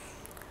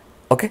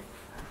 Okay?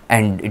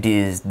 And it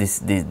is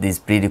these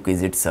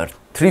prerequisites are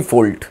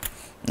threefold.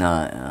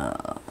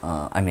 A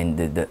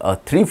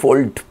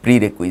threefold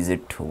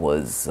prerequisite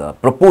was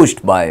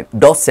proposed by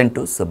Dos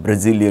Santos, a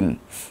Brazilian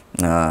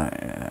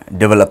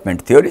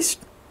development theorist.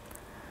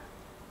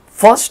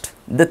 First,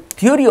 the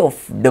theory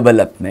of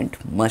development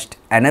must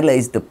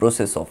analyze the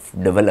process of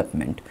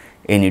development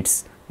in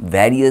its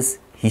various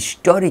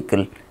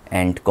historical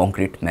and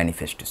concrete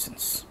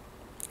manifestations.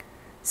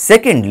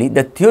 Secondly,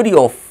 the theory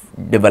of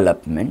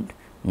development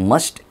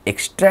must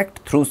extract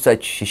through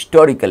such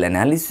historical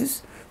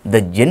analysis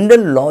the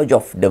general laws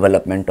of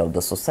development of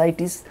the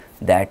societies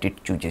that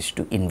it chooses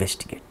to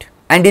investigate.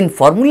 And in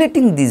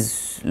formulating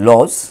these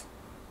laws,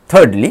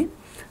 thirdly,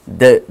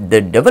 the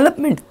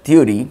development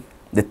theory,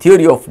 the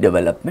theory of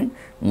development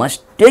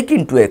must take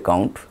into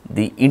account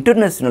the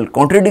international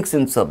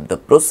contradictions of the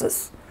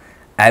process,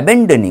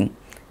 abandoning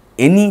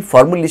any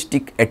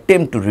formalistic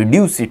attempt to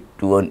reduce it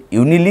to an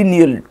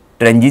unilinear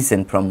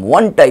transition from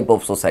one type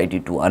of society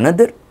to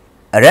another.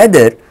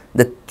 Rather,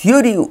 the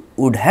theory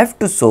would have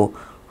to show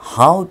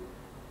how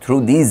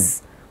through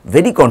these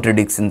very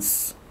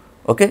contradictions,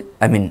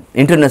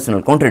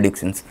 international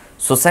contradictions,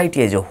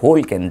 society as a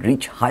whole can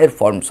reach higher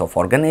forms of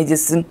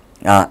organization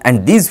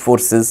and these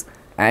forces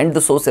and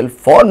the social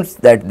forms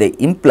that they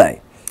imply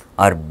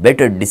are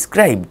better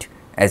described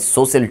as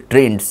social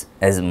trends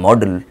as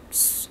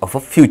models of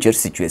a future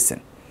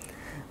situation.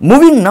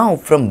 Moving now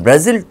from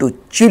Brazil to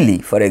Chile,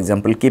 for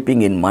example,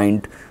 keeping in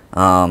mind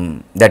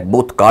that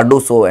both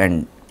Cardoso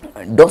and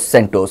Dos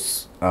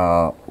Santos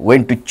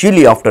went to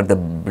Chile after the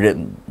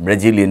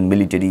Brazilian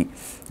military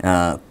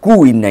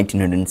coup in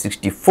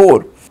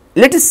 1964,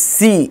 let us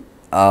see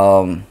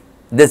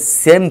the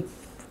same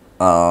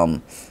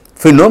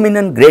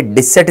phenomenon, great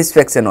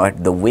dissatisfaction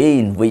at the way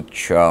in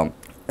which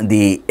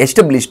the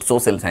established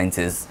social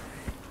sciences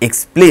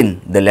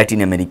explain the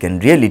Latin American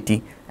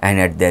reality and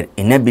at their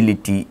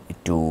inability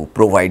to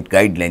provide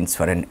guidelines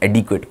for an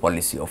adequate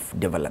policy of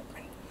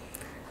development.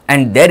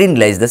 And therein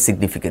lies the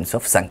significance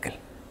of Sankel.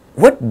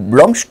 What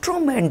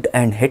Blomstrom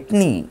and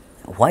Hetney,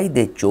 why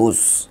they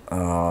chose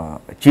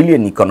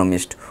Chilean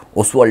economist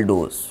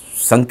Oswaldo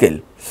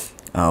Sankel,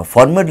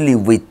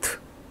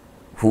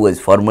 who was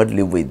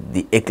formerly with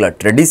the ECLA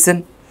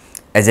tradition,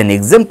 as an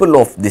example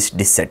of this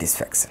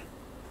dissatisfaction.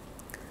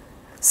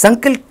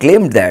 Sankel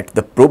claimed that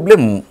the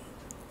problem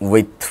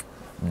with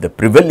the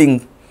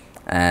prevailing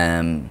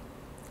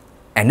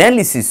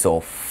analysis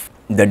of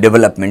the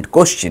development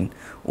question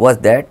was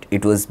that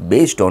it was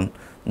based on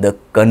the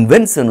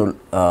conventional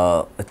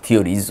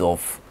theories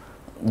of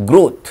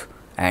growth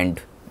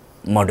and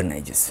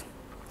modernization.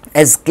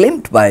 As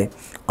claimed by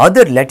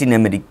other Latin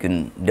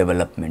American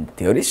development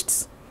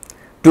theorists,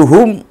 to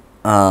whom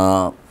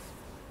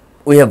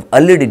we have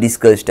already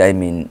discussed, I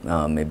mean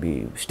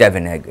maybe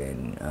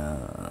Stavenhagen,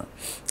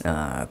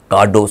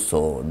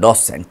 Cardoso,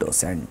 Dos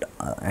Santos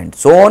and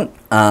so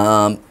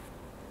on,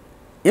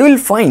 you will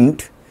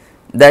find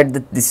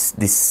that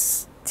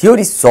this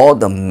theory saw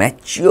the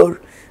mature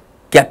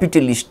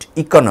capitalist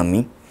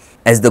economy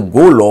as the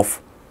goal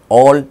of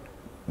all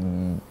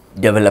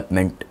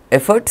development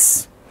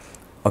efforts.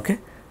 Okay,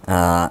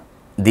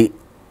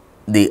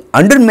 the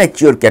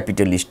undermature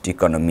capitalist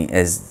economy,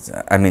 as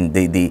I mean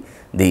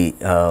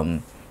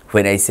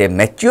when I say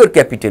mature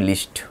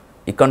capitalist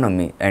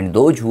economy, and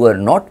those who are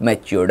not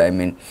matured, I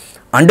mean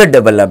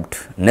underdeveloped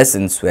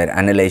nations, were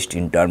analyzed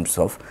in terms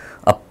of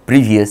a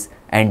previous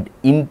and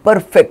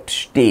imperfect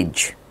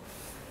stage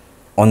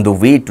on the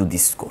way to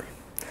this goal.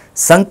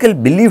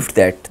 Sankel believed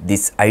that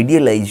this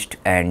idealized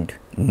and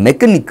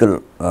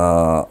mechanical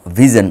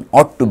vision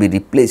ought to be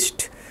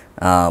replaced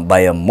by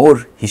a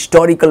more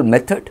historical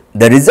method,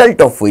 the result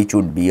of which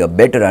would be a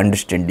better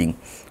understanding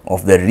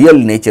of the real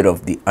nature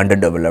of the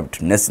underdeveloped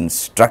nation's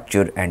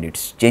structure and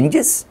its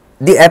changes.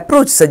 The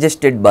approach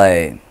suggested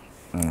by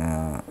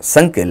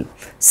Sankel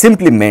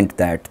simply meant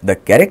that the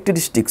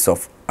characteristics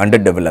of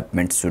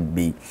underdevelopment should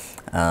be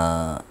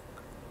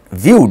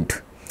viewed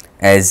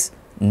as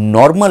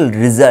normal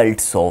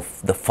results of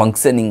the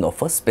functioning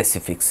of a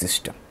specific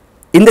system.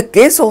 In the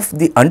case of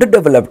the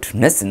underdeveloped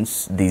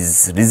nations,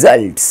 these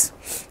results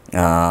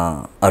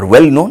are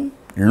well known: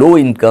 low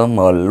income,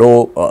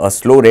 a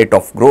slow rate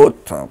of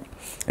growth,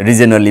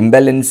 regional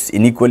imbalance,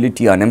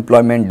 inequality,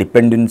 unemployment,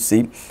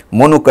 dependency,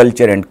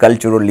 monoculture and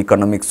cultural,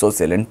 economic,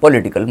 social and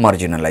political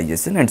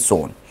marginalization, and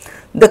so on.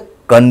 The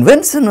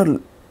conventional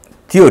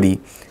theory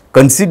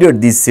considered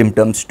these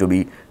symptoms to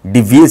be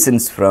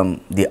deviations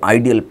from the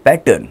ideal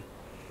pattern,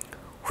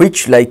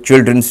 which, like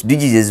children's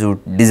diseases,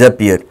 would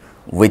disappear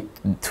with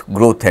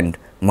growth and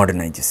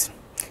modernization.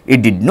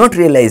 It did not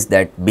realize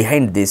that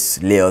behind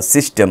this lay a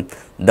system,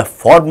 the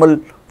formal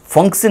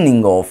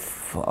functioning of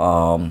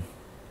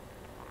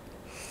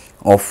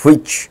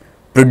which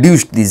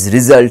produced these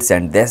results,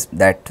 and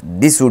that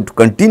this would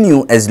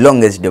continue as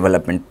long as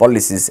development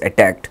policies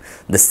attacked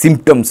the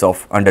symptoms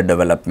of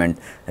underdevelopment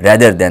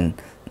rather than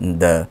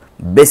the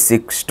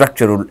basic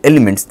structural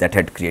elements that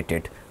had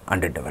created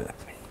underdevelopment.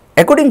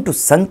 According to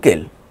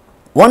Sankel,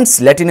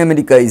 once Latin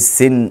America is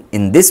seen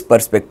in this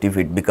perspective,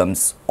 it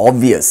becomes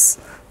obvious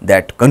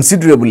that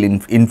considerable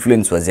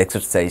influence was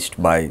exercised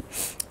by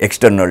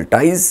external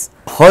ties.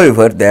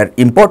 However, their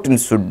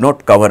importance should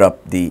not cover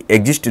up the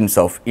existence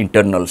of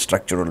internal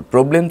structural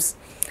problems.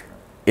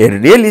 A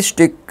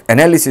realistic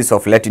analysis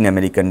of Latin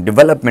American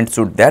development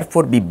should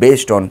therefore be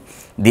based on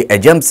the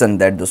assumption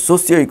that the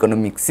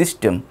socio-economic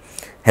system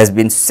has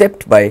been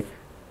shaped by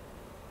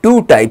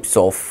two types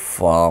of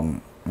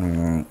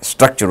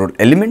structural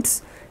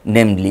elements,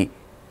 namely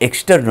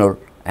external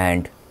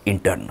and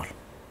internal.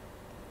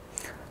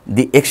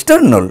 The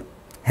external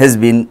has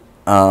been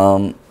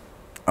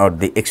or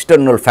the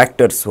external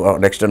factors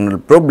or external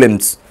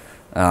problems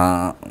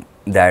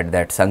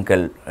that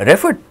Sankel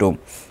referred to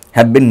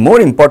have been more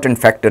important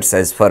factors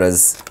as far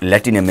as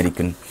Latin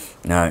American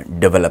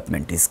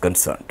development is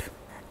concerned.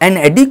 An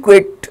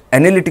adequate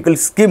analytical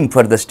scheme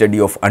for the study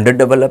of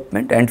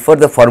underdevelopment and for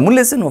the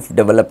formulation of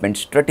development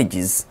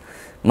strategies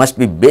must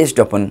be based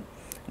upon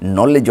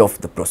knowledge of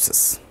the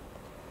process,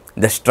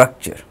 the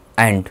structure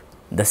and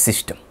the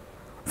system.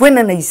 When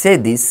I say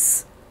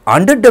this,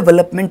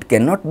 underdevelopment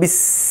cannot be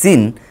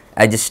seen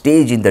as a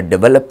stage in the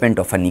development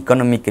of an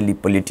economically,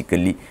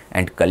 politically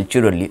and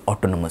culturally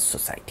autonomous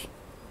society.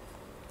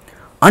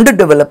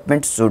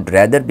 Underdevelopment should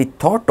rather be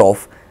thought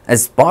of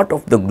as part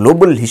of the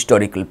global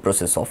historical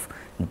process of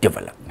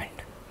development.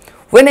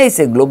 When I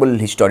say global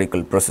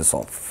historical process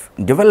of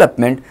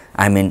development,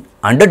 I mean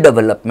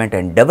underdevelopment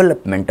and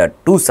development are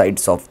two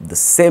sides of the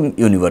same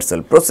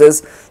universal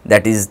process,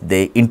 that is,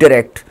 they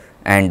interact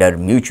and are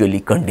mutually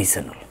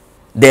conditional.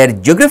 Their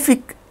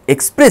geographic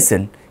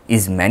expression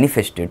is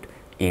manifested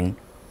in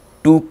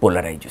two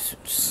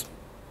polarizations.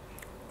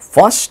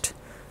 First,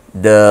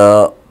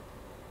 the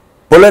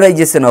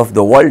polarization of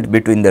the world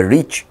between the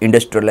rich,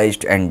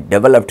 industrialized and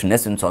developed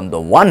nations on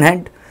the one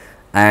hand,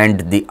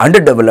 and the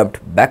underdeveloped,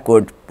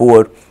 backward,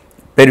 poor,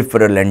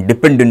 peripheral and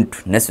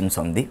dependent nations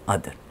on the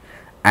other.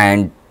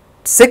 And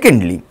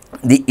secondly,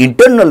 the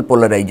internal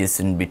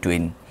polarization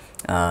between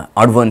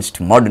advanced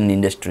modern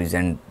industries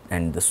and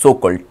the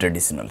so-called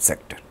traditional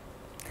sector.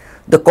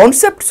 The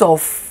concepts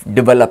of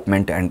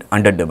development and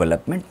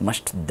underdevelopment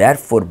must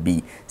therefore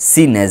be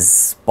seen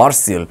as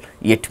partial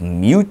yet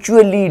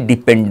mutually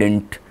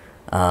dependent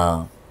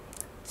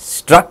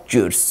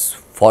structures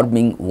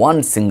forming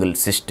one single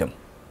system.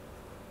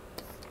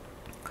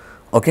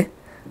 Okay.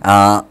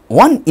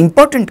 One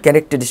important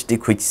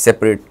characteristic which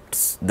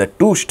separates the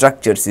two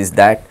structures is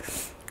that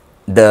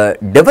the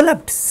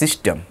developed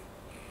system,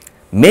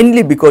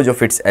 mainly because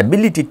of its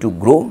ability to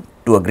grow,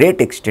 to a great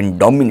extent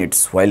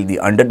dominates, while the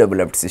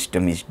underdeveloped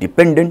system is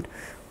dependent,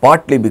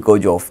 partly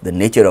because of the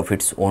nature of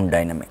its own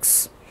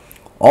dynamics.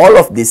 All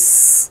of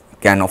this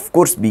can of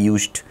course be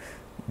used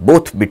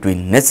both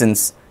between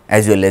nations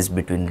as well as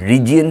between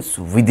regions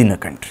within a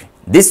country.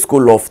 This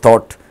school of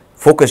thought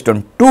focused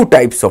on two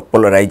types of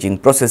polarizing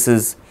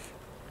processes,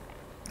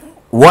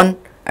 one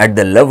at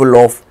the level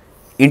of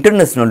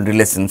international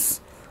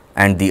relations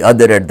and the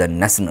other at the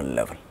national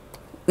level.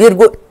 I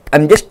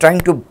am just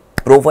trying to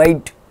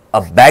provide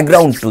a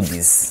background to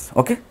this.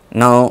 Okay.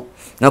 Now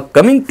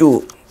coming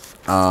to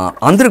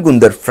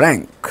André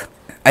Frank,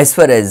 as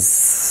far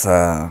as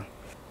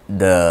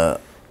the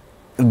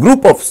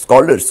group of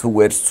scholars who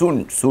were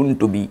soon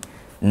to be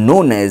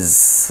known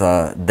as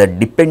the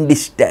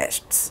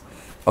Dependists.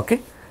 Okay.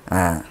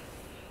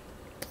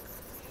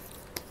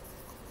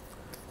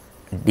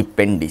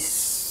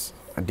 Dependists.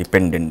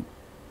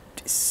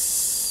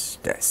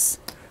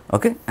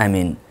 Okay. I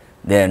mean,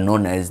 they are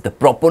known as the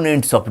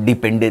proponents of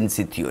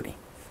dependency theory.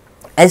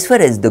 As far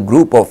as the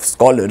group of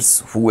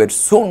scholars who were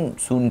soon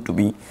to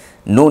be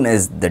known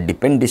as the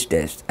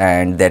Dependists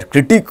and their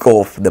critique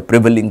of the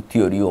prevailing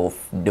theory of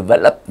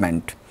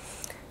development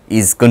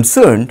is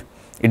concerned,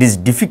 it is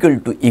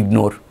difficult to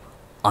ignore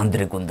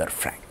André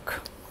Frank.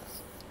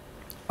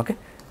 Okay.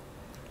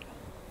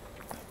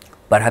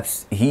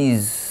 Perhaps he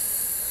is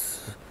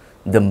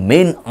the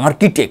main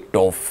architect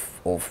of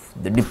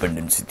the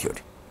dependency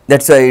theory.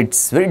 That is why it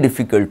is very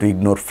difficult to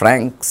ignore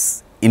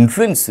Frank's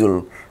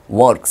influential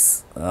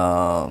works,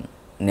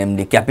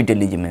 namely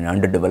Capitalism and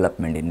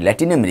Underdevelopment in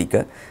Latin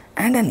America,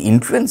 and an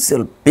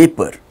influential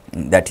paper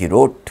that he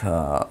wrote.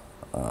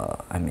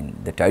 I mean,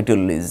 the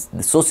title is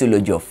The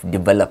Sociology of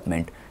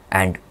Development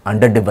and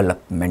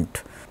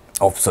Underdevelopment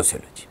of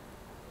Sociology.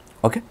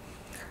 Okay.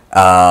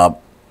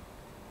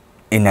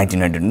 In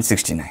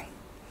 1969.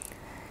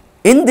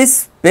 In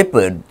this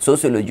paper,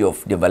 Sociology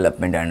of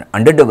Development and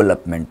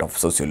Underdevelopment of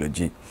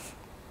Sociology,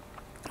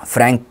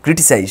 Frank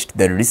criticized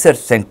the Research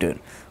Center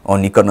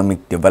on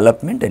Economic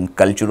Development and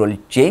Cultural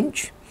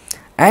Change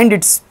and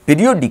its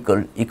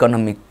periodical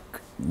Economic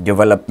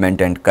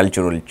Development and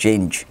Cultural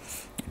Change,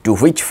 to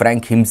which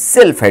Frank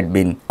himself had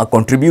been a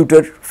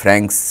contributor.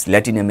 Frank's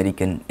Latin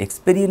American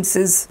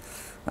experiences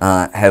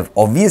have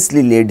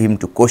obviously led him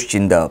to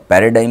question the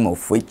paradigm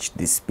of which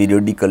this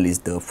periodical is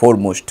the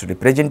foremost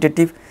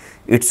representative.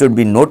 It should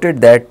be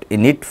noted that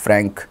in it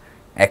Frank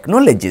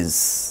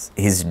acknowledges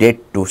his debt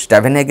to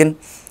Stuyvenhagen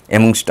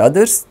amongst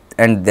others,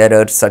 and there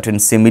are certain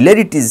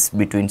similarities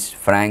between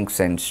Frank's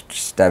and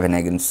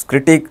Stuyvenhagen's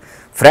critique.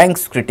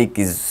 Frank's critique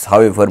is,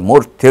 however,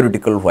 more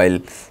theoretical, while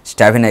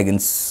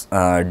Stuyvenhagen's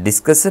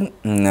discussion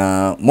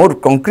more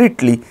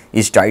concretely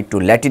is tied to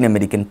Latin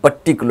American,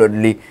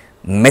 particularly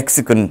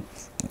Mexican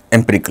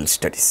empirical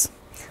studies.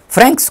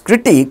 Frank's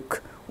critique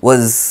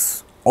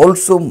was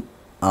also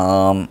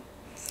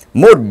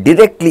more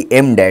directly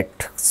aimed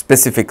at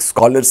specific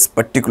scholars,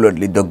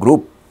 particularly the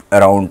group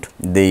around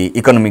the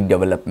economic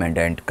development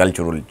and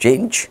cultural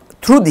change.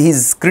 Through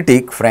his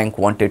critique, Frank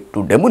wanted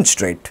to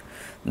demonstrate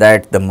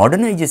that the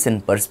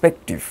modernization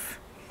perspective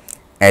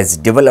as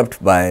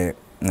developed by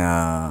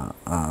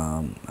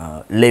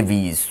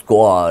Levy,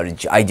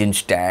 Schwarz,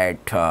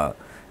 Eisenstadt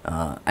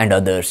and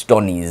others,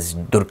 Tönnies,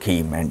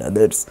 Durkheim and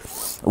others,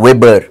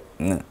 Weber,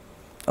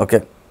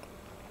 okay.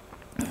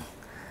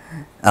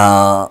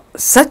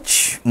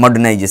 Such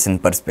modernization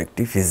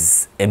perspective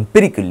is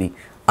empirically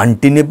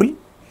untenable,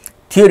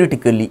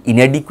 theoretically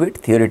inadequate,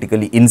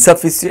 theoretically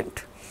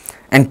insufficient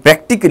and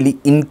practically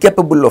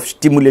incapable of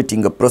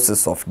stimulating a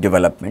process of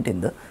development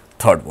in the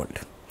third world.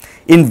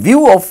 In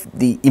view of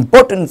the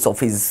importance of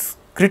his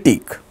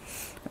critique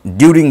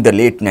during the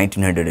late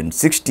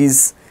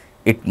 1960s,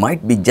 it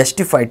might be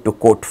justified to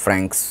quote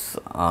Frank's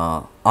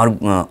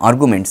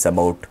arguments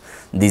about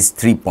these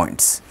 3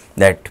 points.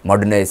 that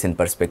modernization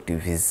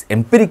perspective is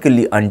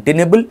empirically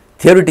untenable,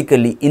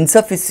 theoretically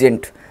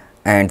insufficient,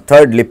 and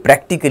thirdly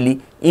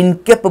practically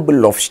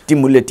incapable of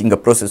stimulating a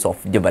process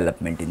of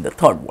development in the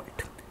third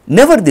world.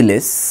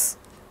 Nevertheless,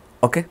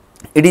 okay,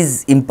 it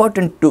is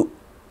important to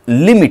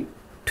limit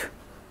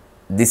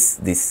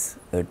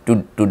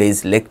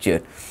today's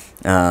lecture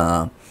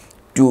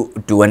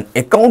to an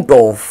account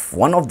of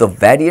one of the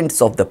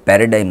variants of the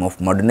paradigm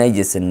of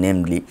modernization,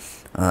 namely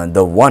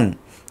the one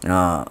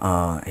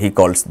he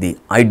calls the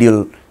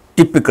ideal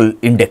typical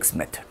index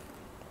method.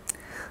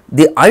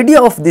 The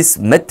idea of this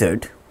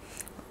method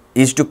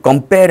is to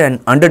compare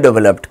an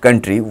underdeveloped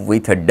country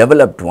with a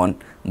developed one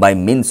by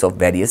means of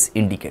various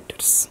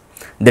indicators.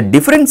 The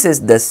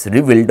differences thus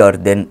revealed are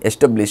then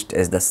established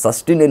as the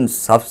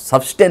substance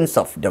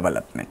of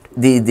development.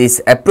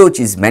 This approach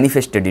is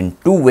manifested in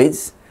two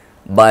ways.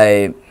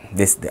 By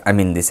this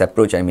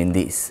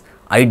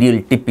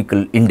ideal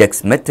typical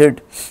index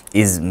method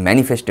is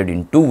manifested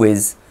in two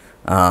ways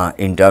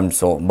in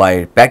terms of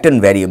by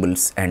pattern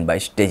variables and by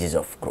stages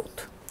of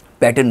growth.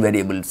 Pattern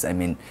variables,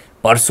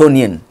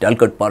 Parsonian,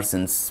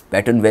 Talcott-Parsons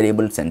pattern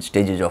variables, and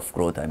stages of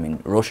growth,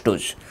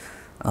 Rostow's,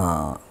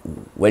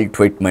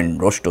 Welt-Whitman,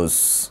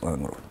 Rostow's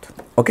growth.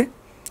 Okay,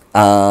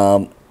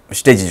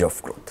 stages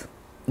of growth.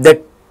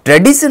 The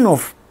tradition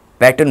of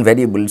pattern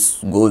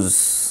variables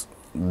goes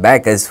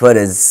back as far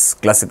as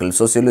classical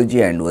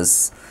sociology and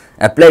was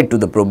applied to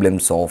the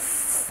problems of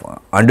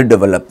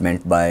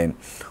underdevelopment by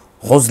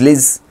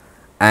Hoseley's,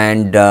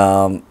 and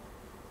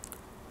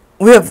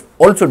we have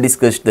also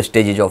discussed the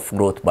stages of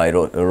growth by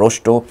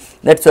Rostow.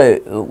 That is why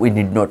we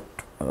need not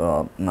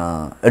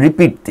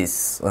repeat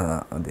this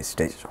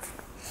stages of growth.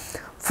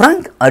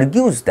 Frank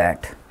argues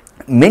that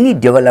many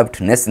developed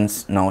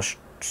nations now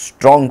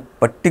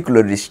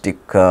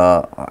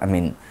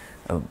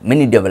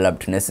many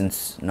developed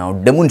nations now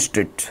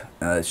demonstrate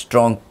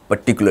strong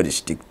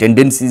particularistic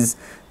tendencies,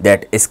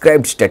 that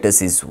ascribed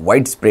status is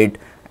widespread,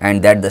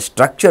 and that the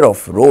structure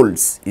of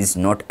roles is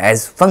not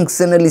as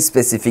functionally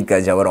specific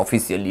as our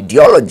official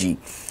ideology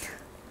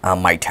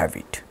might have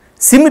it.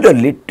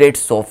 Similarly,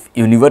 traits of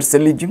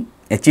universalism,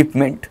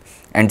 achievement,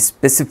 and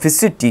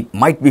specificity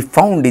might be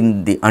found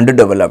in the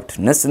underdeveloped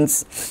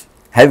nations.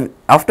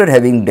 After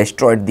having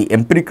destroyed the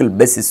empirical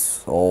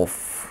basis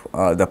of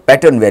the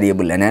pattern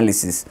variable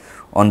analysis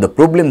on the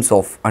problems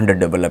of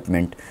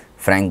underdevelopment,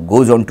 Frank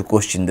goes on to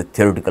question the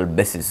theoretical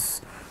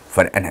basis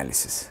for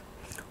analysis.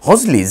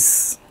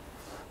 Hoseley's,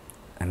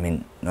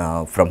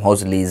 from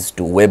Hoseley's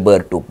to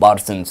Weber to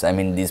Parsons,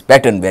 these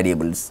pattern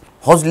variables,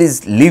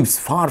 Hoseley's leaves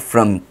far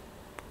from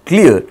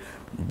clear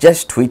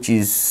just which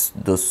is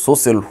the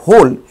social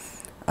whole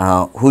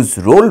whose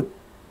role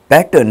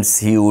patterns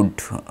he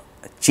would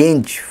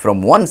change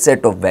from one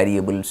set of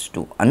variables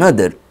to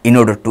another in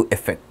order to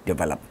effect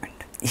development.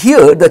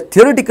 Here the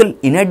theoretical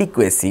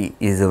inadequacy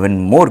is even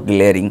more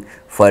glaring,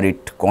 for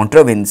it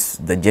contravenes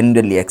the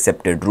generally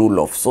accepted rule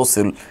of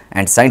social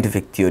and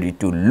scientific theory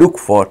to look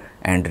for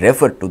and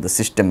refer to the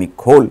systemic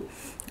whole,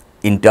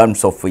 in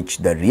terms of which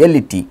the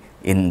reality,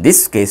 in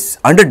this case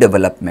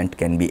underdevelopment,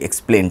 can be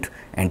explained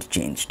and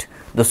changed.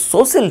 The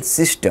social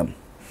system,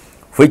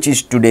 which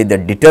is today the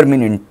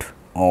determinant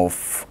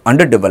of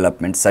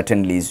underdevelopment,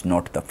 certainly is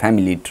not the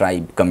family,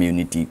 tribe,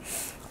 community,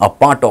 a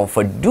part of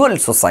a dual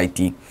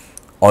society,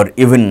 or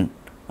even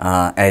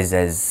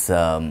as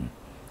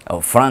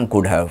Frank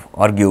could have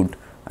argued,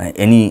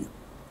 any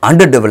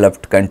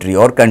underdeveloped country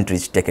or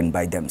countries taken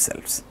by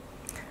themselves.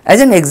 As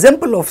an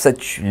example of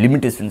such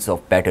limitations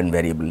of pattern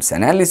variables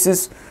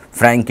analysis,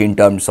 Frank, in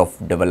terms of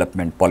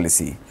development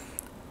policy,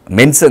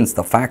 mentions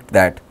the fact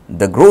that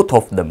the growth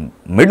of the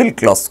middle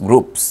class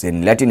groups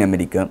in Latin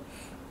America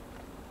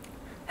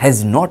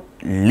has not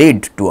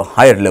led to a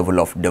higher level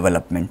of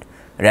development,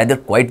 rather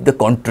quite the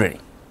contrary.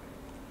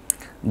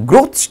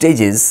 Growth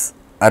stages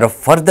are a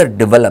further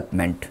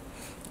development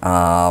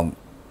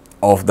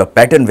of the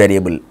pattern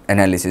variable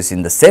analysis,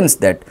 in the sense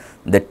that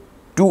the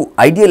two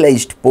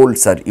idealized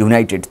poles are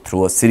united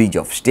through a series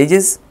of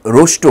stages.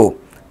 Rostow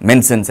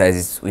mentions,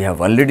 as we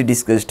have already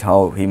discussed,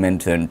 how he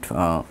mentioned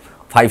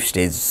five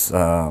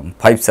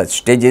such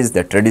stages: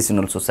 the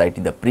traditional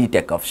society, the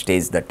pre-takeoff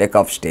stage, the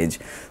takeoff stage,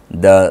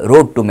 the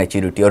road to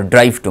maturity or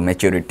drive to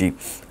maturity,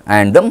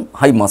 and the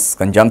high mass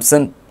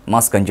consumption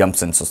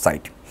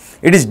society.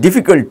 It is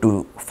difficult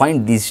to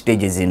find these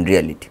stages in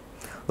reality.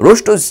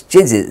 Rostow's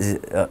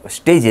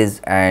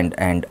stages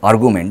and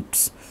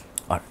arguments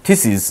or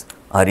theses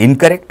are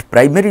incorrect,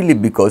 primarily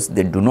because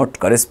they do not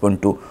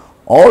correspond to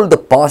all the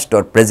past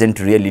or present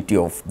reality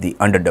of the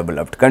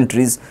underdeveloped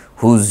countries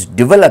whose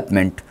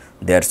development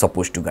they are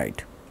supposed to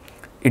guide.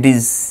 It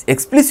is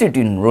explicit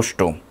in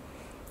Rostow,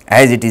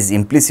 as it is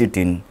implicit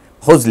in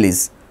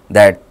Hoseley's,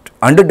 that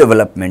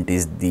underdevelopment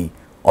is the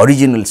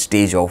original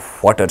stage of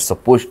what are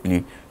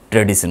supposedly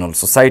traditional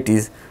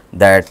societies,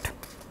 that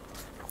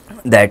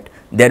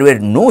there were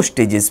no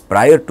stages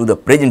prior to the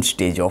present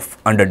stage of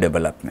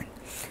underdevelopment.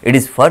 It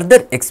is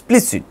further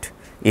explicit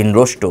in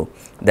Rostow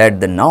that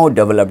the now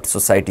developed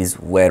societies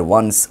were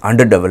once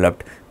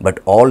underdeveloped, but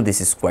all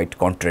this is quite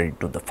contrary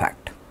to the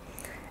fact.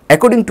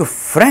 According to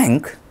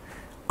Frank,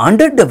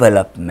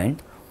 underdevelopment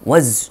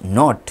was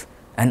not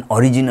an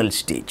original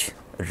stage,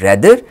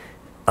 rather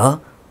a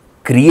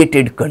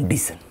created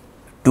condition.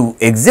 To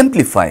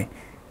exemplify,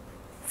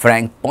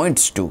 Frank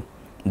points to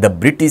the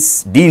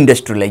British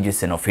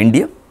deindustrialization of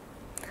India,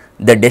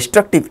 the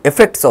destructive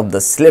effects of the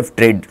slave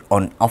trade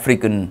on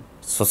African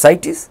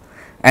societies,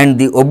 and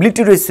the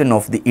obliteration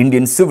of the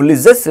Indian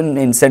civilization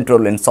in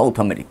Central and South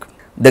America.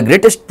 The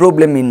greatest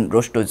problem in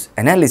Rostow's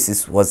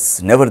analysis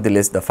was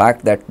nevertheless the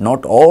fact that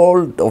not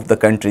all of the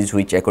countries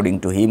which according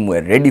to him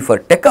were ready for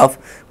takeoff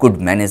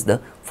could manage the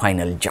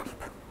final jump.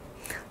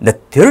 The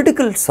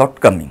theoretical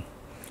shortcoming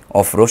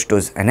of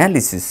Rostow's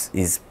analysis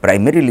is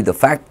primarily the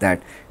fact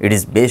that it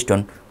is based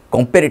on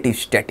comparative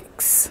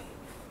statics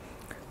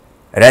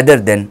rather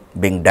than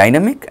being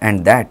dynamic,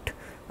 and that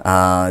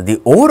the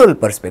overall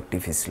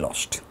perspective is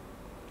lost.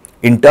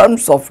 In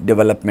terms of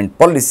development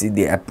policy,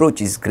 the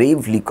approach is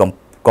gravely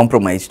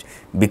compromised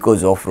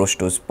because of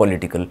Rostow's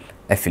political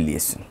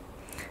affiliation.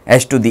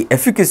 As to the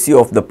efficacy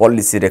of the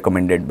policy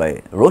recommended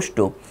by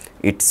Rostow,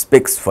 it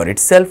speaks for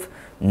itself.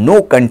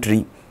 No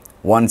country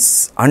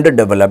once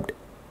underdeveloped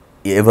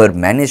ever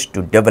managed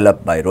to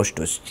develop by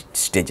Rostow's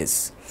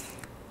stages.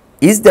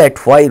 Is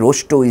that why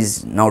Rostow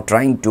is now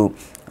trying to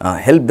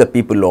help the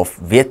people of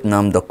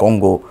Vietnam, the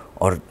Congo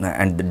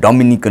and the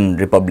Dominican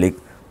Republic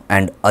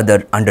and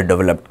other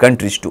underdeveloped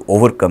countries to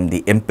overcome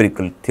the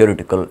empirical,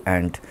 theoretical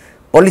and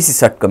policy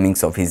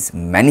shortcomings of his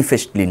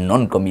manifestly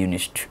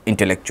non-communist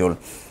intellectual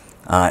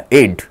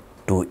aid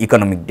to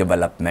economic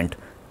development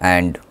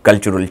and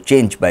cultural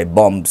change by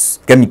bombs,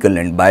 chemical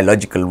and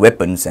biological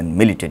weapons and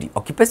military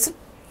occupation?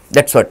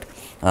 That is what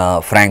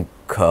Frank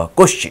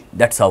questioned.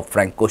 That is how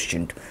Frank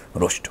questioned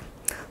Rostow.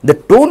 The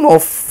tone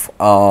of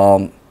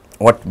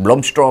what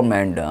Blomstrom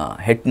and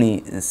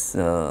Hetney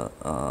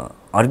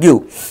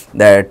argue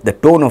that the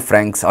tone of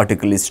Frank's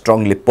article is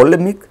strongly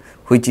polemic,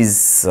 which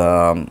is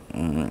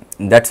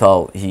that's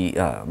how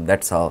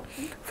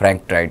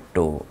Frank tried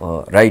to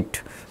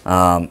write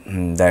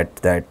that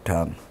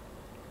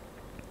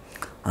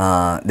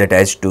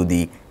as to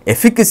the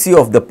efficacy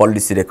of the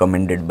policy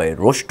recommended by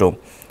Rostow,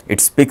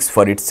 it speaks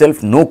for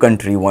itself. No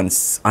country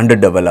once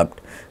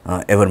underdeveloped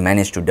ever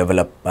managed to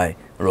develop by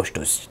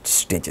Rostow's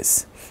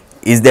stages.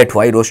 Is that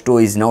why Rostow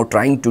is now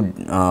trying to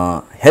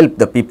help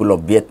the people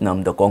of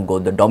Vietnam, the Congo,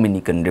 the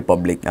Dominican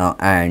Republic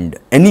and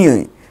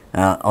any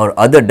or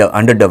other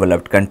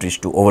underdeveloped countries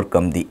to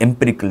overcome the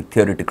empirical,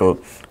 theoretical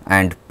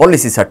and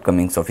policy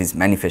shortcomings of his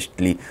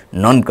manifestly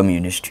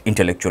non-communist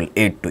intellectual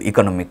aid to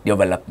economic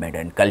development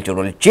and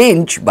cultural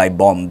change by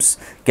bombs,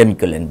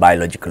 chemical and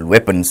biological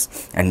weapons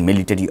and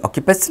military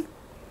occupation?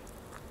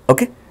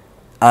 Okay.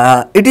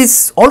 It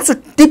is also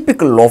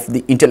typical of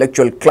the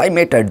intellectual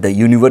climate at the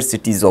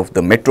universities of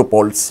the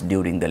metropoles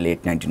during the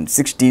late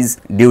 1960s,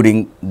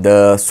 during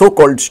the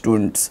so-called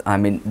students,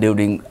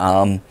 during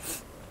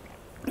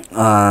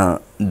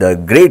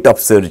the great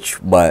upsurge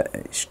by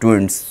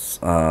students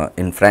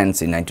in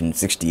France in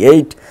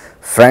 1968.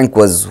 Frank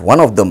was one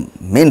of the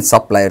main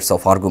suppliers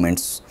of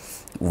arguments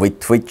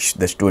with which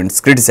the students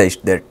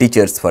criticized their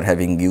teachers for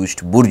having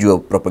used bourgeois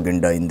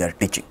propaganda in their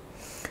teaching.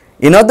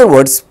 In other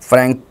words,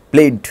 Frank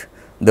played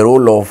the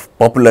role of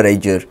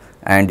popularizer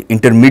and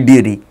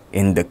intermediary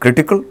in the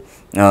critical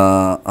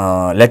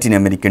Latin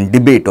American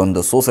debate on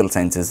the social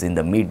sciences in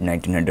the mid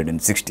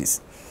 1960s.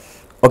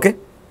 Okay.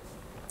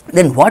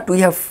 Then what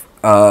we have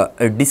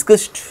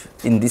discussed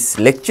in this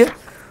lecture,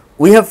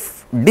 we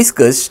have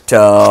discussed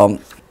the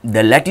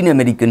Latin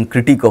American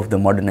critique of the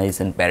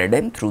modernization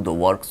paradigm through the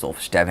works of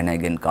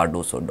Stavenhagen,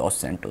 Cardoso, Dos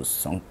Santos,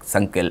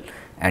 Sunkel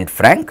and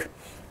Frank.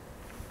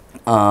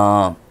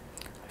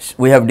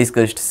 We have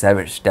discussed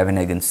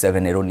Stavenhagen's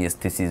 7 erroneous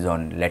theses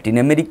on Latin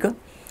America.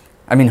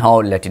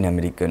 How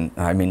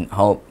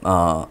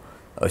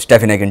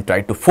Stavenhagen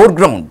tried to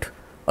foreground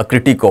a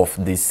critique of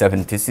these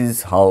 7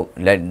 theses, how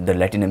the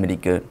Latin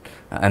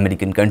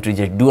American countries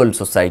are dual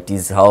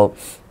societies, how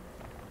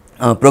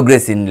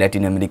progress in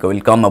Latin America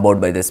will come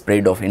about by the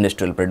spread of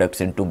industrial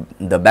products into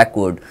the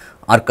backward,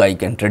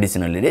 archaic and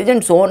traditional age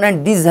and so on,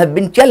 and these have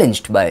been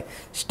challenged by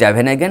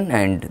Stavenhagen.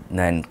 And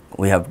then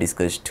we have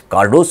discussed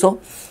Cardoso,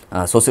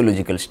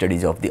 sociological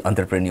studies of the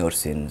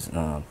entrepreneurs in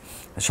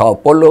Sao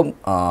Paulo,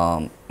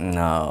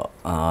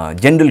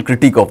 general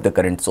critique of the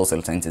current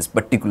social sciences,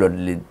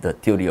 particularly the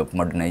theory of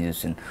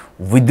modernization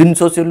within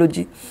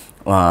sociology.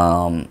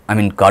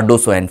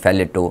 Cardoso and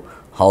Falletto,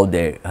 how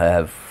they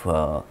have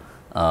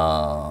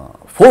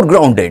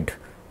foregrounded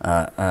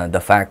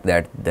the fact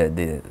that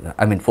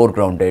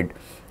foregrounded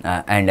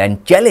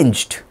and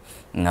challenged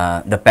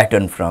the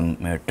pattern from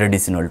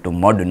traditional to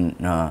modern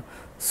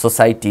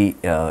society,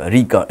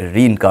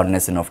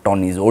 reincarnation of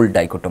Tony's old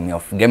dichotomy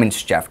of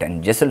Gemeinschaft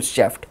and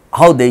Gesellschaft,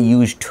 how they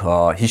used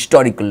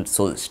historical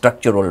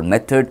structural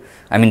method,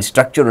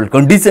 structural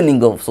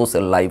conditioning of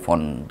social life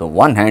on the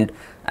one hand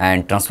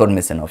and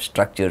transformation of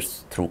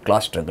structures through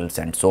class struggles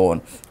and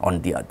so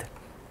on the other.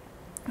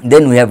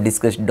 Then we have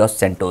discussed Dos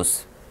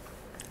Santos'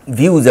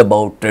 views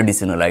about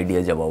traditional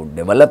ideas about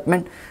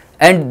development,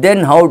 and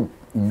then how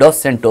Dos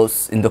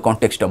Santos in the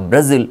context of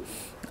Brazil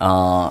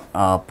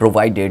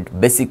provided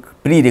basic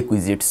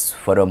prerequisites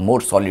for a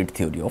more solid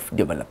theory of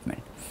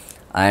development.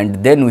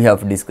 And then we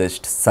have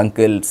discussed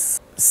Sankel's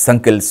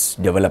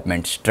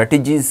development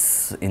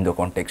strategies in the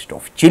context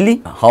of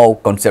Chile, how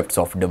concepts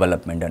of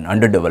development and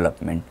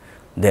underdevelopment,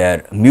 they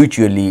are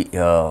mutually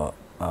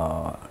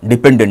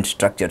dependent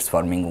structures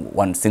forming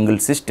one single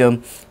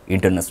system,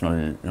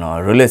 international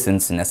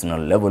relations, national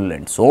level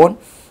and so on.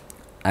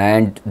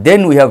 And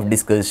then we have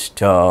discussed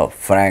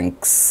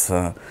Frank's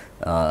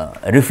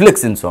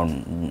reflections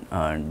on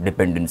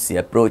dependency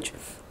approach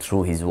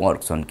through his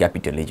works on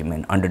capitalism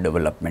and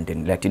underdevelopment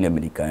in Latin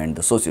America and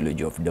the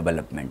sociology of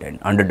development and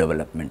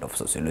underdevelopment of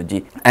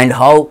sociology, and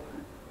how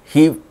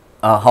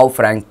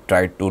Frank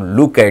tried to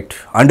look at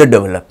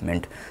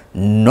underdevelopment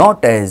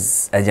not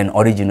as an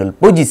original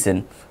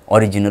position,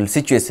 original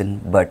situation,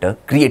 but a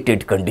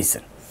created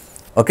condition.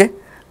 Okay?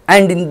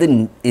 And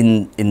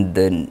in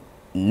the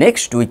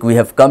next week we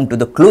have come to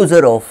the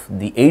closure of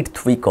the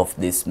 8th week of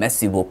this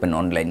massive open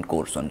online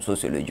course on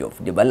sociology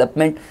of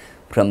development.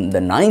 From the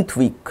 9th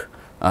week,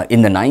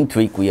 in the 9th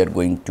week we are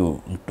going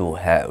to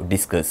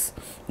discuss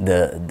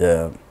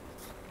the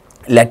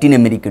Latin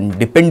American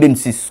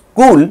dependency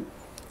school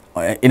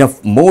in a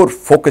more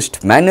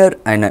focused manner,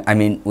 and I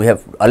mean we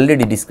have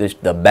already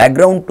discussed the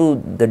background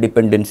to the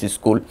dependency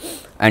school,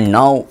 and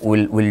now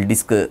we'll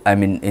discuss, I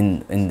mean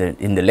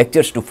in the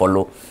lectures to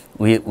follow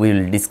we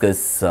will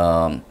discuss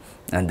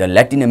and the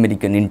Latin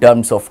American in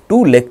terms of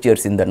 2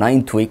 lectures in the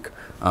 9th week.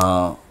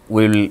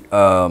 We will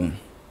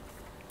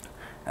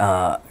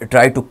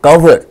try to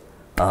cover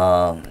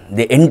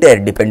the entire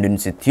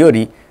dependency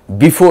theory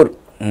before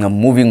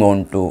moving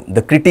on to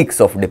the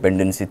critiques of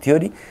dependency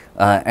theory,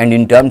 and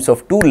in terms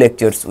of 2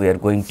 lectures we are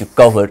going to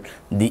cover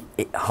the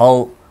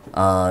how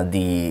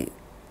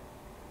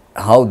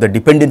the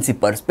dependency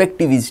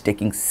perspective is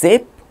taking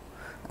shape,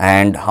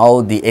 and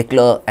how the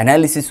Ekla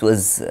analysis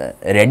was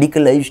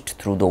radicalized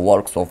through the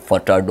works of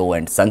Furtado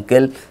and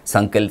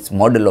Sankel's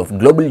model of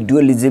global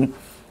dualism,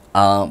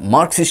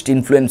 Marxist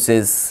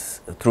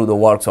influences through the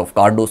works of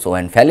Cardoso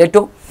and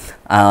Faleto,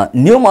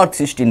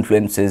 neo-Marxist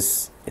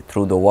influences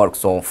through the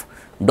works of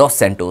Dos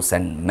Santos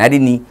and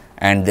Marini,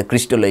 and the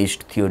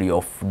crystallized theory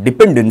of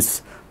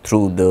dependence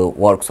through the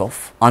works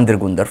of Andre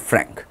Gunder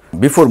Frank.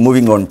 Before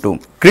moving on to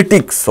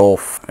critiques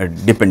of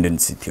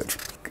dependency theory,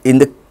 in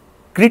the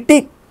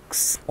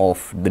critiques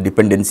of the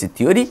dependency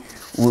theory,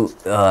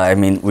 I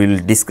mean we will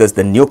discuss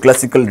the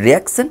neoclassical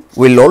reaction.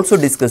 We will also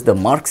discuss the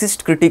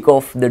Marxist critique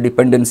of the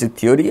dependency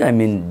theory, I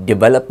mean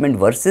development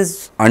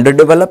versus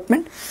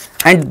underdevelopment,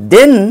 and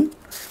then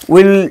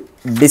we will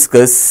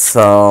discuss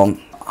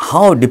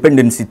how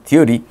dependency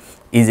theory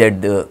is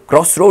at the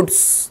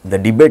crossroads, the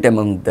debate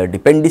among the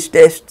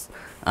dependistists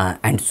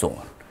and so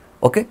on.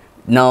 Okay.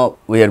 Now,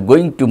 we are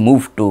going to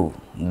move to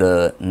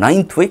the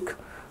 9th week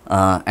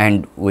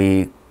and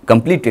we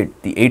completed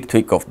the 8th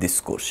week of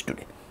this course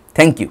today.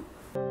 Thank you.